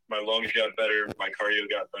my lungs got better. My cardio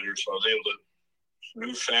got better. So I was able to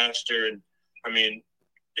move faster. And I mean,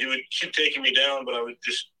 he would keep taking me down, but I would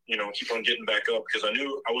just, keep on getting back up because I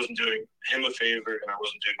knew I wasn't doing him a favor and I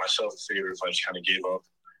wasn't doing myself a favor if I just kind of gave up.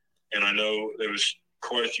 And I know there was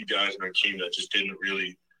quite a few guys in our team that just didn't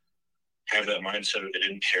really have that mindset, or they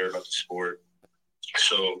didn't care about the sport.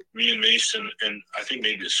 So me and Mason, and I think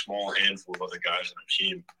maybe a small handful of other guys on our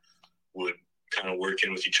team, would kind of work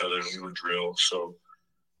in with each other, and we would drill. So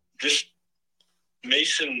just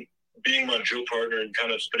Mason being my drill partner and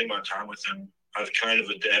kind of spending my time with him, I've kind of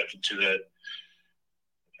adapted to that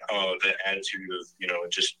attitude of,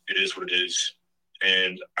 it is what it is.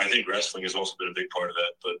 And I think wrestling has also been a big part of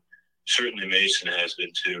that, but certainly Mason has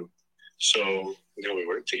been too. So, we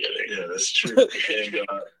work together. Yeah, that's true.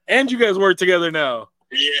 And you guys work together now.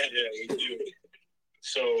 Yeah, we do.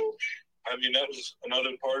 So, I mean, that was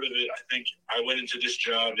another part of it. I think I went into this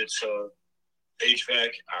job. It's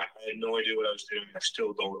HVAC. I had no idea what I was doing. I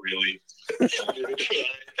still don't really.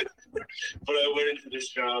 But I went into this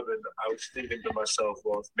job, and I was thinking to myself,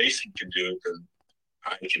 well, if Mason can do it, then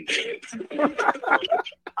I can do it.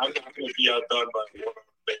 I'm not going to be outdone by one.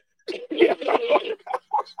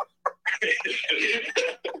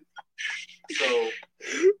 So,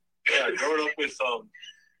 yeah, growing up with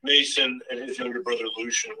Mason and his younger brother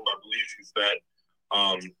Lucian, who I believe he's that,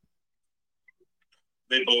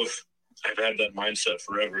 they both have had that mindset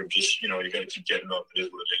forever of just, you got to keep getting up. It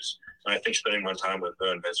is what it is. And I think spending my time with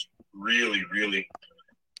them has really, really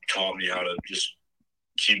taught me how to just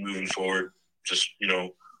keep moving forward. Just,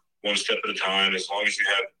 one step at a time. As long as you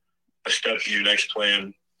have a step in your next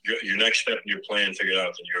plan, your next step in your plan figured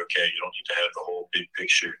out, then you're okay. You don't need to have the whole big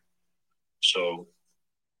picture. So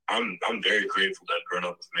I'm very grateful that I've grown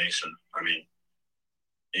up with Mason. I mean,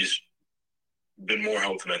 he's been more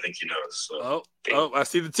help than I think he knows. So. Oh, I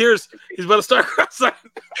see the tears. He's about to start crying.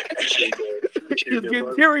 He's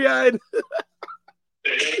getting teary-eyed.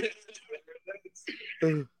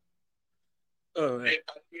 Oh, man.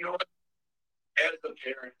 You know what? As a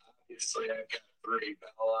parent, obviously, I've got 3,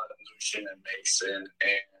 Bella, Lucian, and Mason,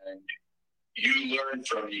 and you learn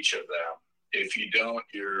from each of them. If you don't,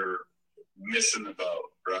 you're missing the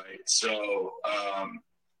boat, right? So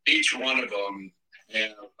each one of them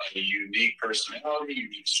have a unique personality,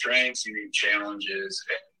 unique strengths, unique challenges,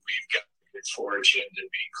 and we've got the good fortune to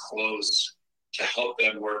be close to help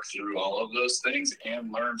them work through all of those things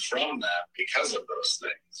and learn from them because of those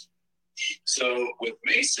things. So with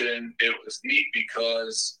Mason, it was neat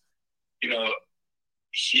because,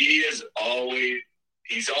 he's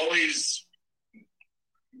always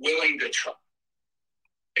willing to try.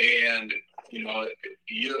 And, he'll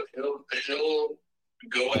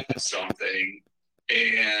go at something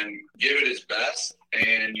and give it his best,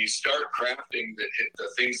 and you start crafting the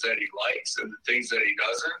things that he likes and the things that he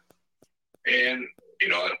doesn't. And,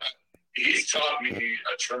 he's taught me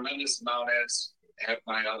a tremendous amount as have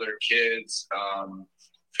my other kids,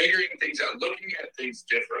 figuring things out, looking at things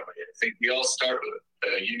differently. I think we all start with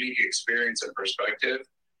a unique experience and perspective.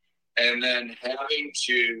 And then having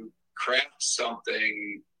to craft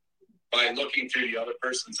something by looking through the other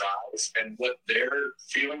person's eyes and what they're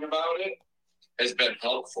feeling about it has been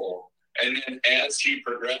helpful. And then as he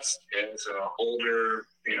progressed as an older,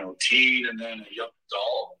 teen and then a young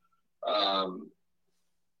adult,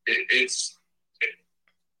 it's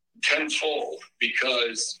tenfold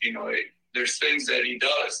because, there's things that he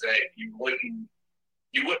does that you wouldn't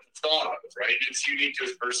have thought of, right? It's unique to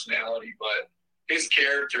his personality, but his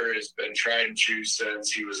character has been tried and true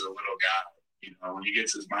since he was a little guy. When he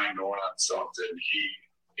gets his mind going on something,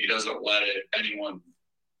 he doesn't let anyone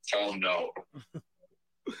tell him no.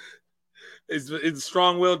 It's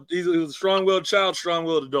strong-willed. He's a strong-willed child,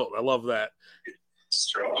 strong-willed adult. I love that.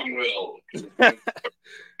 Strong-willed.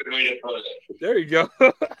 Good way to put it. There you go.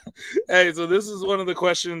 Hey, so this is one of the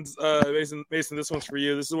questions, Mason. This one's for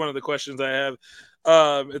you. This is one of the questions I have.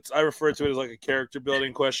 I refer to it as like a character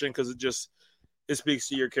building question because it speaks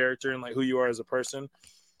to your character and like who you are as a person.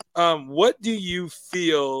 What do you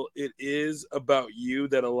feel it is about you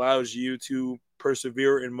that allows you to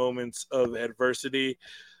persevere in moments of adversity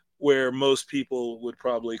where most people would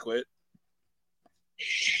probably quit?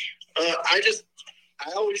 I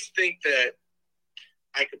always think that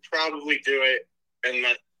I could probably do it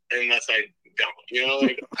unless I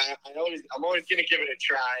don't. I'm always gonna give it a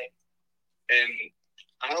try, and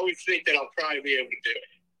I always think that I'll probably be able to do it.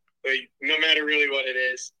 Like no matter really what it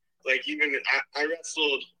is. Like even I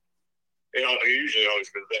wrestled. I usually always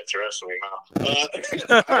go back to wrestling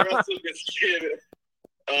now. I wrestled this kid,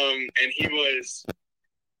 and he was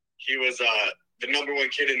the number one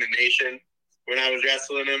kid in the nation when I was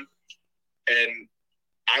wrestling him, and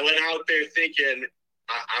I went out there thinking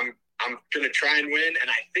I'm gonna try and win, and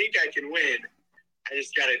I think I can win. I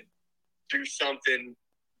just gotta do something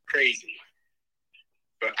crazy,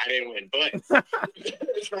 but I didn't win. But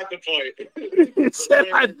it's not the point. You said,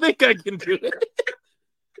 I think I can do it.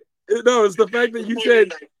 No, it's the fact that you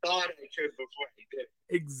said I thought I could before I did.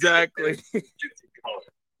 Exactly.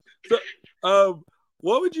 So,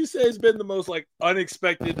 what would you say has been the most like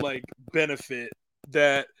unexpected like benefit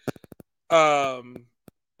that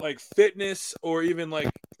like fitness or even like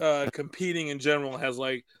competing in general has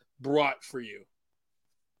like brought for you?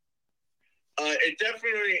 It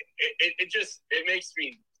definitely it makes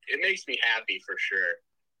me happy for sure.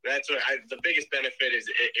 That's what the biggest benefit is.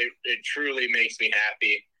 It truly makes me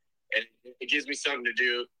happy, and it gives me something to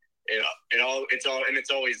do. It's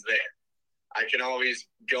always there. I can always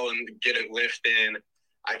go and get a lift in.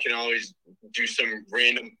 I can always do some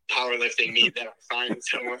random powerlifting meet that I find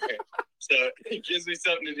somewhere. So it gives me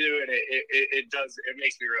something to do, and it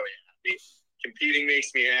makes me really happy. Competing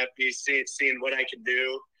makes me happy. Seeing what I can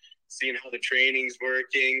do, seeing how the training's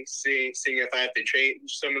working, seeing if I have to change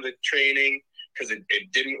some of the training because it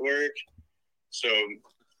didn't work. So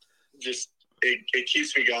just it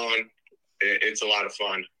keeps me going. It's a lot of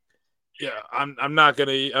fun. Yeah, I'm not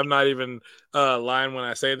even lying when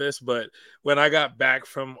I say this, but when I got back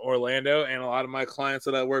from Orlando and a lot of my clients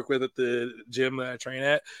that I work with at the gym that I train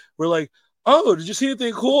at were like, "Oh, did you see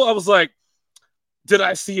anything cool?" I was like, "Did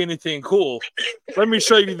I see anything cool? Let me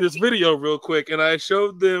show you this video real quick." And I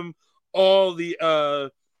showed them all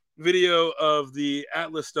the video of the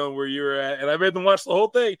Atlas Stone where you were at, and I made them watch the whole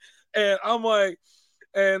thing. And I'm like,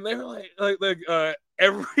 and they were like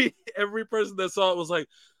every person that saw it was like,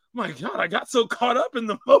 my God, I got so caught up in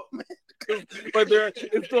the moment. Like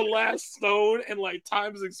it's the last stone and like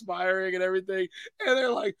time's expiring and everything. And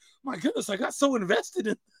they're like, my goodness, I got so invested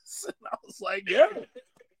in this. And I was like, yeah. I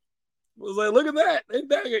was like, look at that. Ain't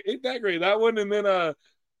that great? That one. And then I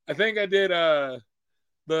think I did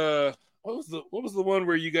what was the one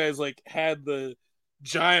where you guys like had the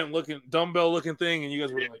giant looking dumbbell looking thing and you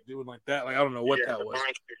guys were like doing like that? Like I don't know what that was.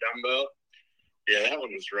 Monster dumbbell. Yeah, that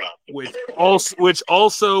one was rough. Which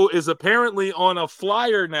also is apparently on a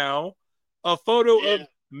flyer now, a photo of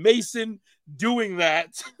Mason doing that.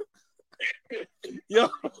 Yo,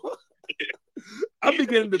 I'm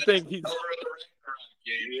beginning to think he's.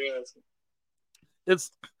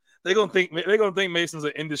 They're gonna think Mason's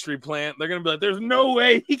an industry plant. They're gonna be like, "There's no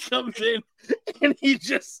way he comes in and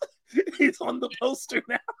he's on the poster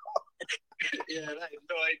now." Yeah, I had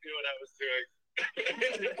no idea what I was doing.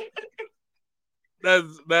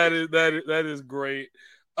 That is great.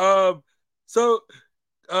 So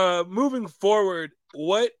moving forward,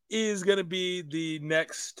 what is going to be the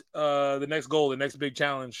next goal, the next big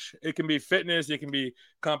challenge? It can be fitness, it can be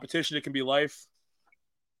competition, it can be life.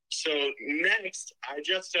 So next, I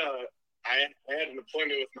had an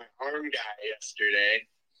appointment with my arm guy yesterday.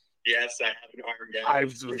 Yes, I have an arm guy. I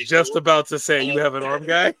was just about to say, you have an arm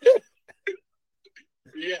guy?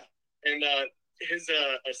 Yeah, and his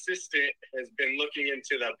assistant has been looking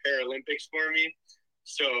into the Paralympics for me.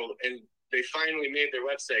 So, and they finally made their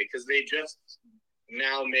website because they just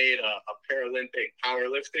now made a Paralympic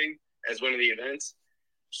powerlifting as one of the events.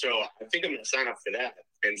 So I think I'm gonna sign up for that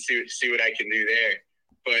and see what I can do there.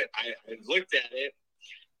 But I looked at it.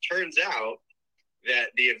 Turns out that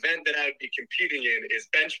the event that I would be competing in is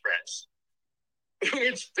bench press,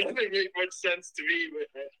 which doesn't make much sense to me, but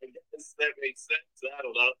I guess that makes sense. I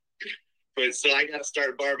don't know. But so I got to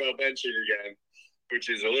start barbell benching again, which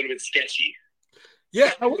is a little bit sketchy.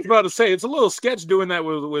 Yeah, I was about to say it's a little sketch doing that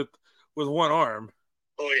with one arm.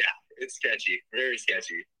 Oh yeah, it's sketchy, very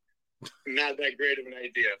sketchy. Not that great of an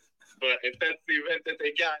idea. But if that's the event that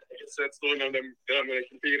they got, I guess that's the one that I'm going to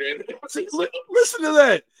compete in. See, listen to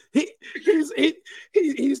that. He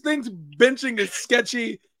thinks benching is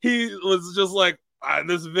sketchy. He was just like,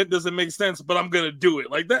 this event doesn't make sense, but I'm going to do it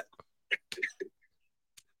like that.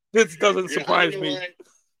 This doesn't surprise me.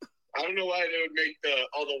 I don't know why they would make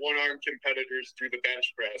all the one-arm competitors do the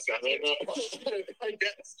bench press. I don't know. I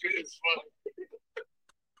guess it's fun.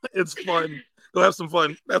 It's fun. Go have some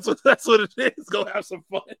fun. That's what it is. Go have some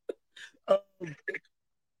fun.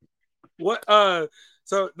 What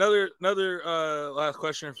so another last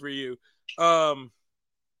question for you.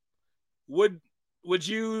 Would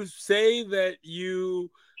you say that you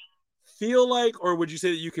feel like, or would you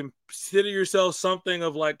say that you consider yourself something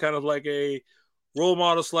of like kind of like a role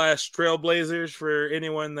model / trailblazers for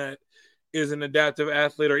anyone that is an adaptive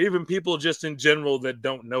athlete, or even people just in general that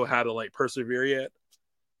don't know how to like persevere yet?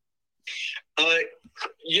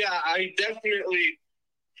 Yeah, I definitely,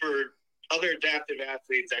 for other adaptive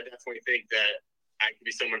athletes, I definitely think that I can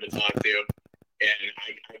be someone to talk to, and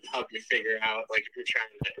I can help you figure out, like, if you're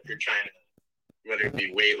trying to, whether it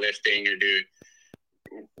be weightlifting or do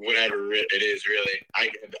whatever it is, really, I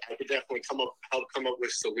could definitely help come up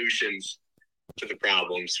with solutions to the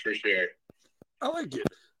problems for sure. I like it.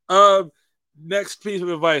 Next piece of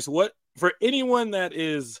advice: what for anyone that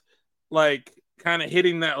is like kind of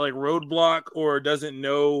hitting that like roadblock or doesn't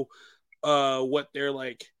know what their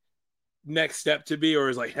like next step to be, or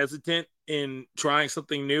is like hesitant in trying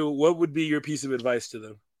something new, what would be your piece of advice to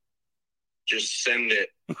them? Just send it.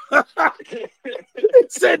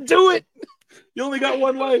 It said do it. You only got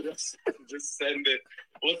one life. Just send it.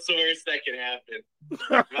 What's the worst that can happen?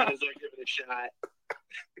 Might as well give it a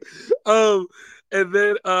shot. And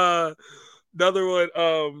then another one.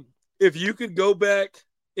 If you could go back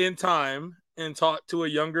in time and talk to a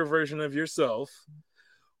younger version of yourself,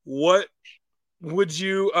 what would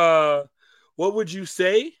you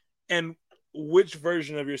say, and which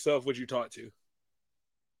version of yourself would you talk to?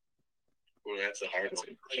 Well, that's a hard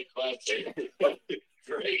one. Great question.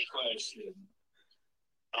 Great question.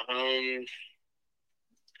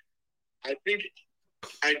 I think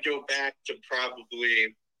I'd go back to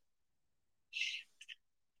probably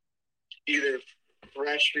either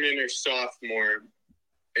freshman or sophomore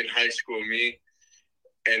in high school me,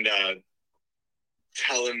 and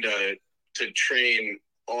tell him to train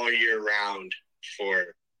all year round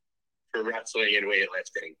for wrestling and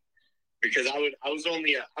weightlifting, because I was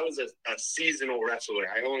a seasonal wrestler.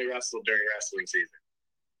 I only wrestled during wrestling season,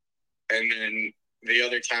 and then the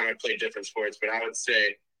other time I played different sports. But I would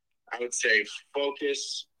say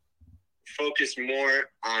focus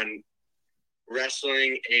more on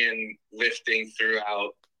wrestling and lifting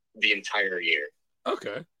throughout the entire year.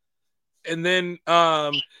 Okay. And then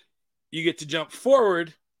you get to jump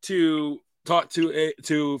forward to talk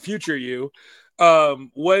to future you.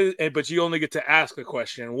 But you only get to ask a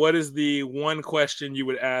question. What is the one question you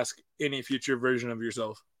would ask any future version of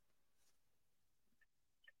yourself?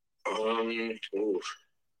 Oh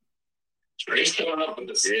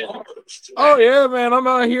yeah, man! I'm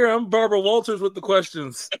out here. I'm Barbara Walters with the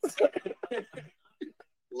questions.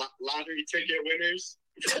 Lottery ticket winners.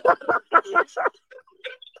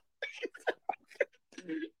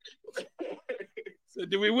 So,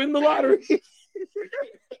 did we win the lottery?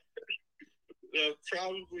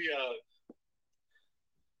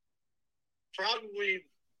 Probably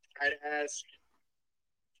I'd ask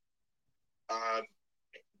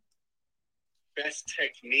best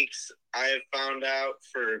techniques I have found out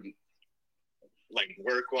for like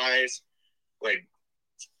work-wise. Like,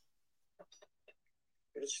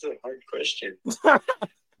 this is a hard question.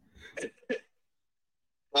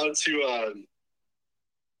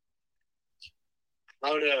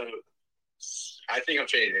 I think I'm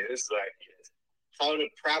changing it. This is what I think it is. How to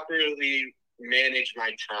properly manage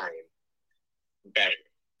my time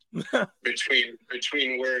better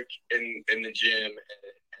between work and in the gym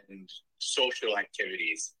and social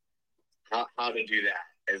activities. How to do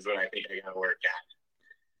that is what I think I gotta work at.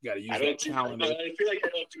 You got to use that calendar. I feel like I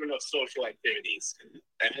don't do enough social activities.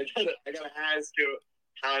 I gotta ask you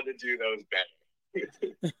how to do those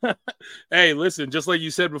better. Hey, listen, just like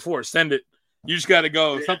you said before, send it. You just got to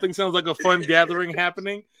go. If something sounds like a fun gathering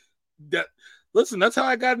happening, listen, that's how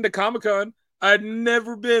I got into Comic-Con. I'd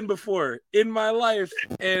never been before in my life.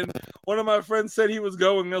 And one of my friends said he was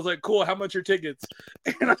going. And I was like, cool, how much are tickets?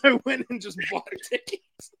 And I went and just bought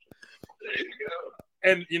tickets. There you go.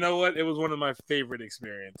 And you know what? It was one of my favorite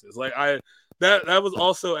experiences. Like that was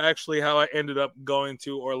also actually how I ended up going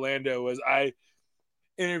to Orlando. Was I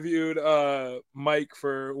interviewed Mike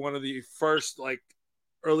for one of the first like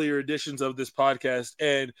earlier editions of this podcast,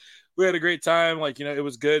 and we had a great time. Like, you know, it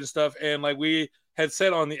was good and stuff. And like we had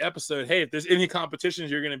said on the episode, hey, if there's any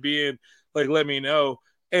competitions you're going to be in, like, let me know.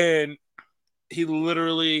 And he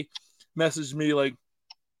literally messaged me like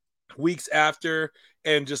weeks after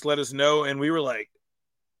and just let us know. And we were like,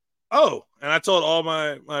 oh, and I told all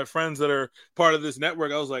my friends that are part of this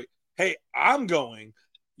network, I was like, hey, I'm going.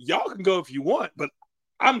 Y'all can go if you want, but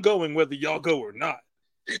I'm going whether y'all go or not.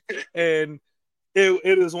 And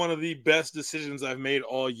it is one of the best decisions I've made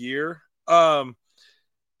all year.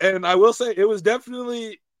 And I will say it was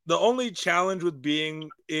definitely the only challenge with being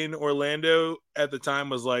in Orlando at the time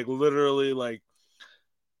was like literally like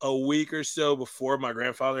a week or so before my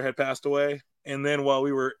grandfather had passed away. And then while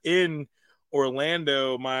we were in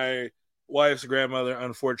Orlando, my wife's grandmother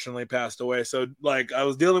unfortunately passed away. So like I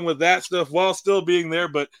was dealing with that stuff while still being there,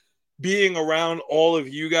 but being around all of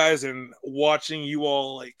you guys and watching you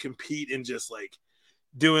all like compete and just like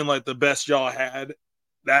doing like the best y'all had,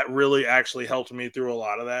 that really actually helped me through a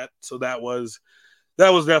lot of that. So that was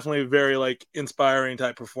definitely very like inspiring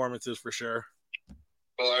type performances for sure.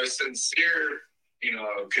 Well, our sincere,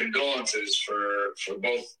 condolences for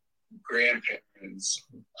both grandparents.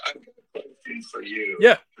 I've got a question for you.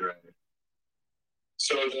 Yeah. Right.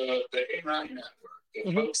 So the A9 network,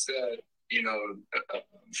 the folks that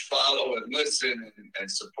follow and listen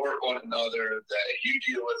and support one another, that you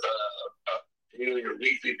deal with a daily or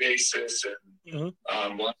weekly basis, and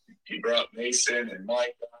you brought Mason and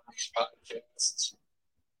Mike on these podcasts.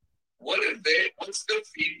 What's the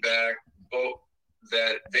feedback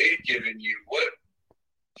that they've given you?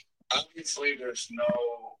 Obviously there's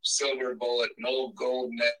no silver bullet, no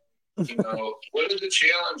gold net. What are the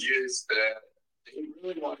challenges that they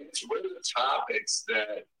really want to answer? What are the topics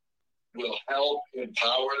that will help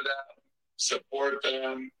empower them, support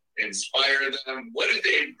them, inspire them? What do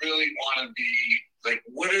they really want to be? Like,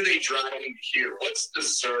 what are they driving here? What's the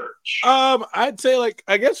search? I'd say, like,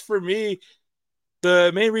 I guess for me,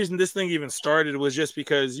 the main reason this thing even started was just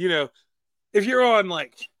because, if you're on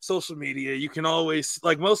like social media, you can always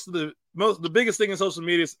like the biggest thing in social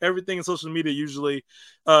media is everything in social media. Usually,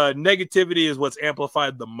 negativity is what's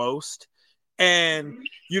amplified the most, and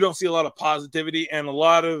you don't see a lot of positivity. And a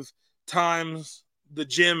lot of times, the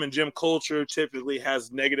gym and gym culture typically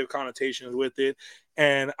has negative connotations with it.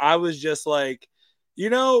 And I was just like,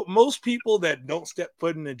 most people that don't step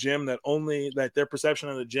foot in the gym, that their perception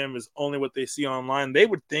of the gym is only what they see online, they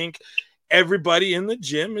would think everybody in the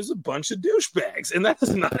gym is a bunch of douchebags, and that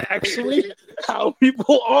is not actually how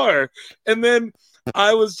people are. And then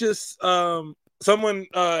I was just someone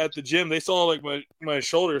at the gym, they saw like my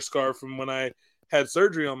shoulder scar from when I had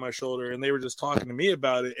surgery on my shoulder, and they were just talking to me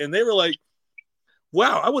about it, and they were like,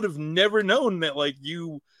 wow, I would have never known that like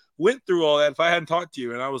you went through all that if I hadn't talked to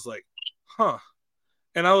you. And I was like, huh.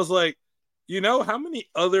 And I was like, how many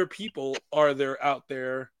other people are there out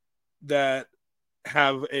there that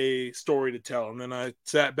have a story to tell? And then I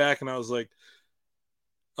sat back and I was like,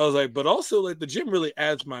 but also like the gym really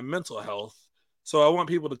adds my mental health. So I want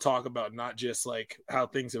people to talk about not just like how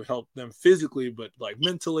things have helped them physically, but like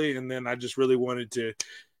mentally. And then I just really wanted to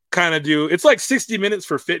kind of it's like 60 minutes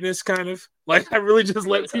for fitness, kind of like I really just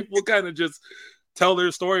let people kind of just tell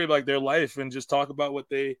their story, like their life, and just talk about what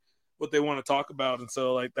they want to talk about. And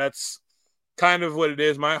so like that's kind of what it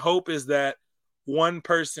is. My hope is that one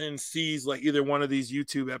person sees like either one of these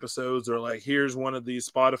YouTube episodes or like here's one of these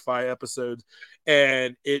Spotify episodes,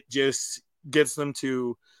 and it just gets them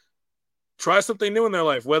to try something new in their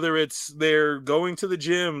life, whether it's they're going to the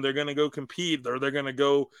gym, they're going to go compete, or they're going to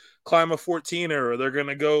go climb a 14er, or they're going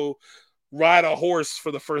to go ride a horse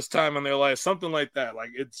for the first time in their life, something like that. Like,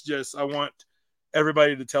 it's just, I want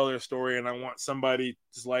everybody to tell their story, and I want somebody's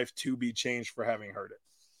life to be changed for having heard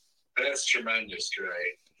it. That's tremendous,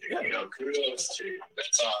 right? Yeah. Kudos to you.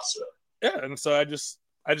 That's awesome. Yeah, and so I just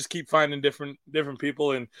keep finding different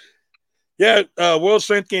people, and yeah, World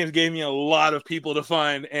Strength Games gave me a lot of people to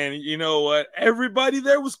find, and you know what? Everybody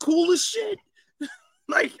there was cool as shit.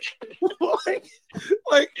 like,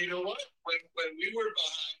 you know what? when we were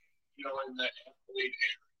behind, in the athlete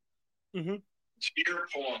area, to your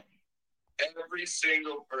point, every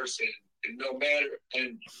single person, no matter,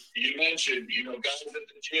 and you mentioned, guys at the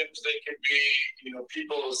gyms, they can be,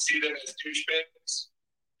 people see them as douchebags.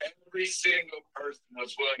 Every single person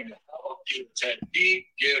was willing to help, give technique,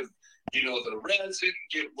 give, the resin,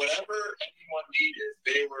 give whatever anyone needed.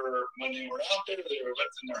 When they were out there, they were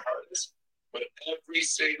lifting their hardest. But every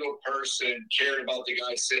single person cared about the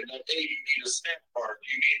guy sitting there. Hey, you need a snack bar. Do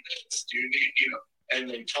you need this? Do you need, and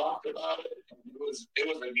they talked about it. And it was a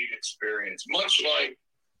neat experience, much like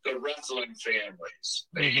the wrestling families.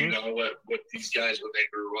 What these guys when they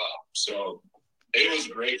grew up. So it was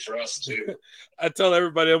great for us too. I tell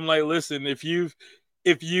everybody, I'm like, listen, if you've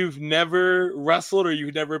never wrestled or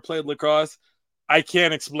you've never played lacrosse, I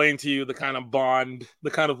can't explain to you the kind of bond,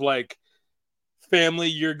 the kind of like family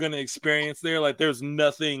you're gonna experience there. Like there's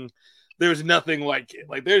nothing like it.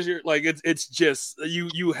 Like it's just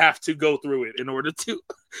you have to go through it in order to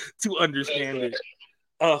understand it.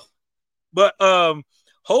 But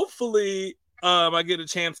hopefully I get a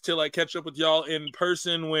chance to like catch up with y'all in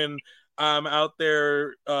person when I'm out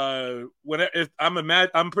there. I'm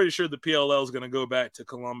pretty sure the PLL is gonna go back to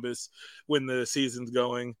Columbus when the season's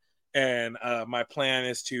going, and my plan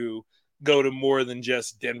is to go to more than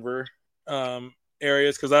just Denver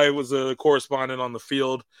areas, because I was a correspondent on the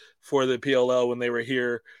field for the PLL when they were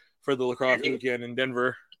here for the lacrosse weekend in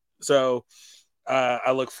Denver. So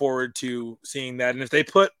I look forward to seeing that. And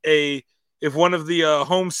if one of the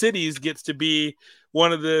home cities gets to be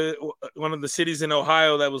one of the cities in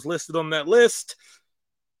Ohio that was listed on that list,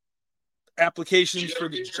 applications for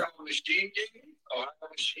the machine game.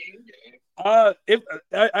 If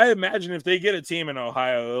I imagine if they get a team in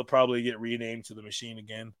Ohio, it'll probably get renamed to the Machine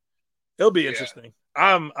again. It'll be interesting.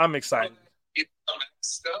 I'm excited.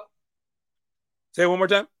 Say it one more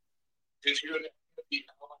time.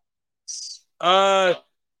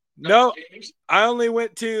 No, I only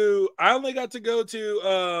got to go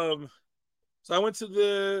to so I went to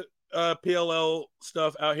the PLL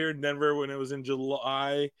stuff out here in Denver when it was in June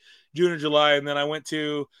or July, and then I went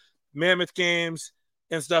to Mammoth games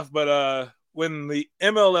and stuff. But when the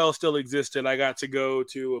MLL still existed, I got to go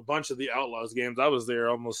to a bunch of the Outlaws games. I was there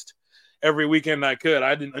almost every weekend I could.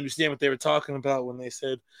 I didn't understand what they were talking about when they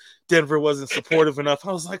said Denver wasn't supportive enough.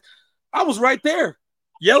 I was like, I was right there,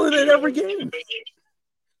 yelling at every game.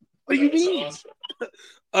 What do you mean? Awesome.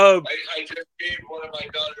 I just gave one of my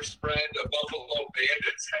daughter's friend a Buffalo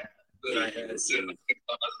Bandits hat that I had sitting in the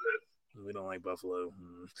closet. We don't like Buffalo.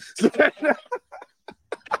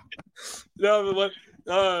 No, but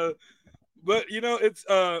it's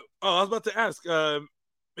I was about to ask,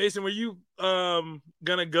 Mason, were you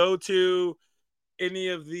gonna go to any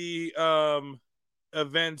of the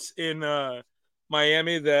events in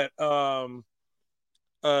Miami that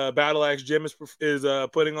Battle Axe Gym is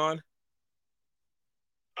putting on?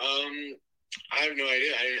 I have no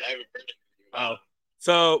idea. I haven't heard it. Oh,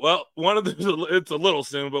 so well, one of them, it's a little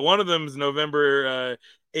soon, but one of them is November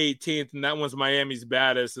 18th, and that one's Miami's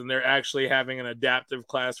Baddest, and they're actually having an adaptive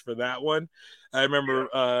class for that one. I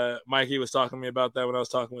remember Mikey was talking to me about that when I was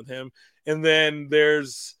talking with him. And then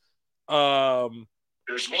there's one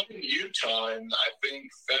in Utah in, I think,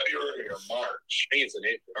 February or March. I think it's in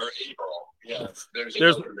April. Yeah.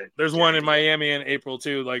 There's one in Miami in April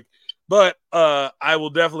too. But I will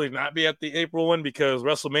definitely not be at the April one because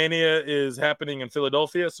WrestleMania is happening in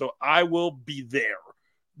Philadelphia, so I will be there.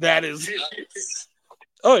 That is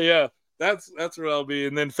Oh yeah. That's where I'll be.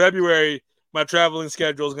 And then February, my traveling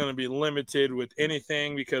schedule is going to be limited with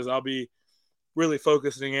anything because I'll be really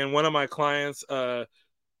focusing in. One of my clients,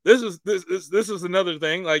 this is another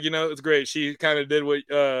thing. It's great. She kind of did what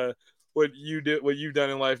you've done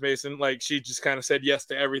in life, Mason. She just kind of said yes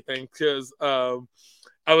to everything because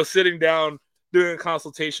I was sitting down doing a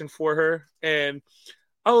consultation for her, and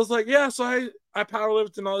I was like, yeah, so I power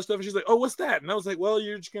lift and all this stuff. And she's like, oh, what's that? And I was like, well,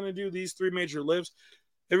 you're just gonna do these 3 major lifts.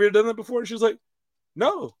 Have you ever done that before? And she was like,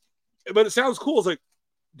 no, but it sounds cool. It's like,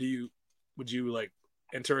 would you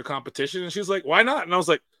enter a competition? And she's like, why not? And I was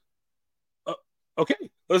like, okay,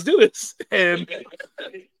 let's do this. And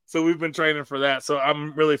so we've been training for that. So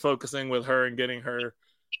I'm really focusing with her and getting her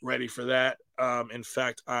ready for that. In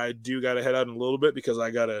fact, I do got to head out in a little bit because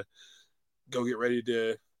I got to go get ready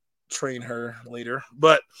to train her later.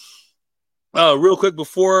 But real quick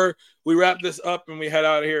before we wrap this up and we head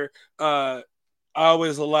out of here, I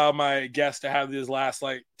always allow my guests to have these last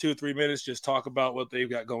 2 or 3 minutes, just talk about what they've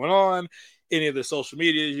got going on, any of the social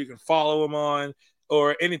medias you can follow them on,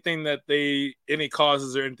 or anything any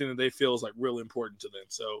causes or anything that they feel is really important to them.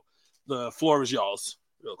 So the floor is y'all's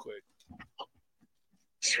real quick.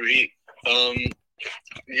 Sweet.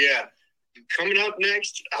 Yeah. Coming up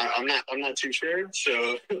next, I'm not too sure.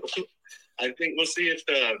 So I think we'll see if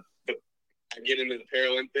I get into the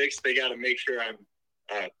Paralympics. They got to make sure I'm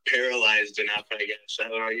paralyzed enough, I guess. I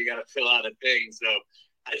don't know. You got to fill out a thing. So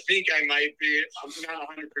I think I might be. I'm not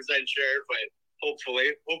 100% sure, but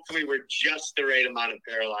hopefully we're just the right amount of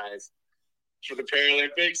paralyzed for the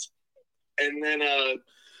Paralympics. And then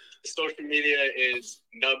social media is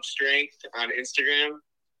Nub Strength on Instagram.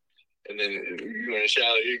 And then you want to shout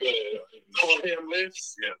out, you go to pull ham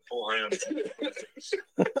lifts? Yeah, pull ham.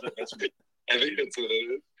 That's good. I think that's what it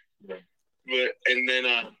is. Yeah. But, and then,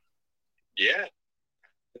 yeah.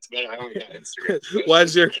 That's about it. I only got Instagram.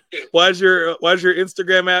 Why's your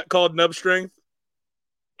Instagram app called Nub Strength?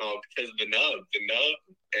 Oh, because of the nub.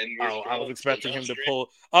 And I was expecting him to pull.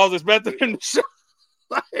 I was expecting him to show.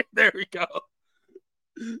 There we go.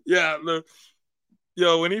 Yeah, look.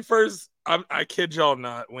 Yo, when he first, I kid y'all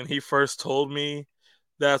not, when he first told me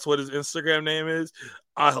that's what his Instagram name is,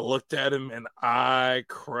 I looked at him and I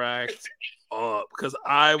cracked up because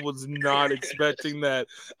I was not expecting that.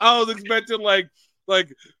 I was expecting like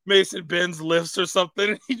Mason Benz lifts or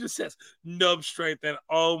something. He just says Nub Strength, and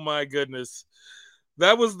oh my goodness,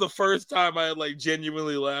 that was the first time I like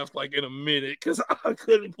genuinely laughed like in a minute because I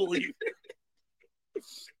couldn't believe it.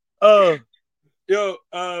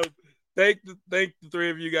 Thank the three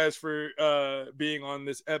of you guys for being on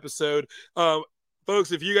this episode.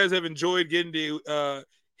 Folks, if you guys have enjoyed getting to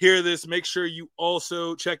hear this, make sure you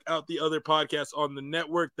also check out the other podcasts on the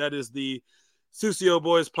network. That is the Sucio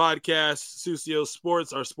Boys podcast, Sucio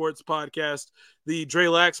Sports, our sports podcast, the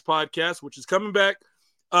Drelax podcast, which is coming back,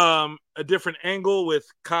 a different angle with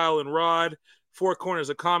Kyle and Rod, Four Corners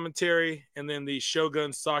of Commentary, and then the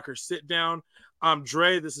Shogun Soccer Sit Down. I'm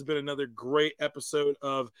Dre. This has been another great episode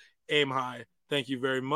of Aim High. Thank you very much.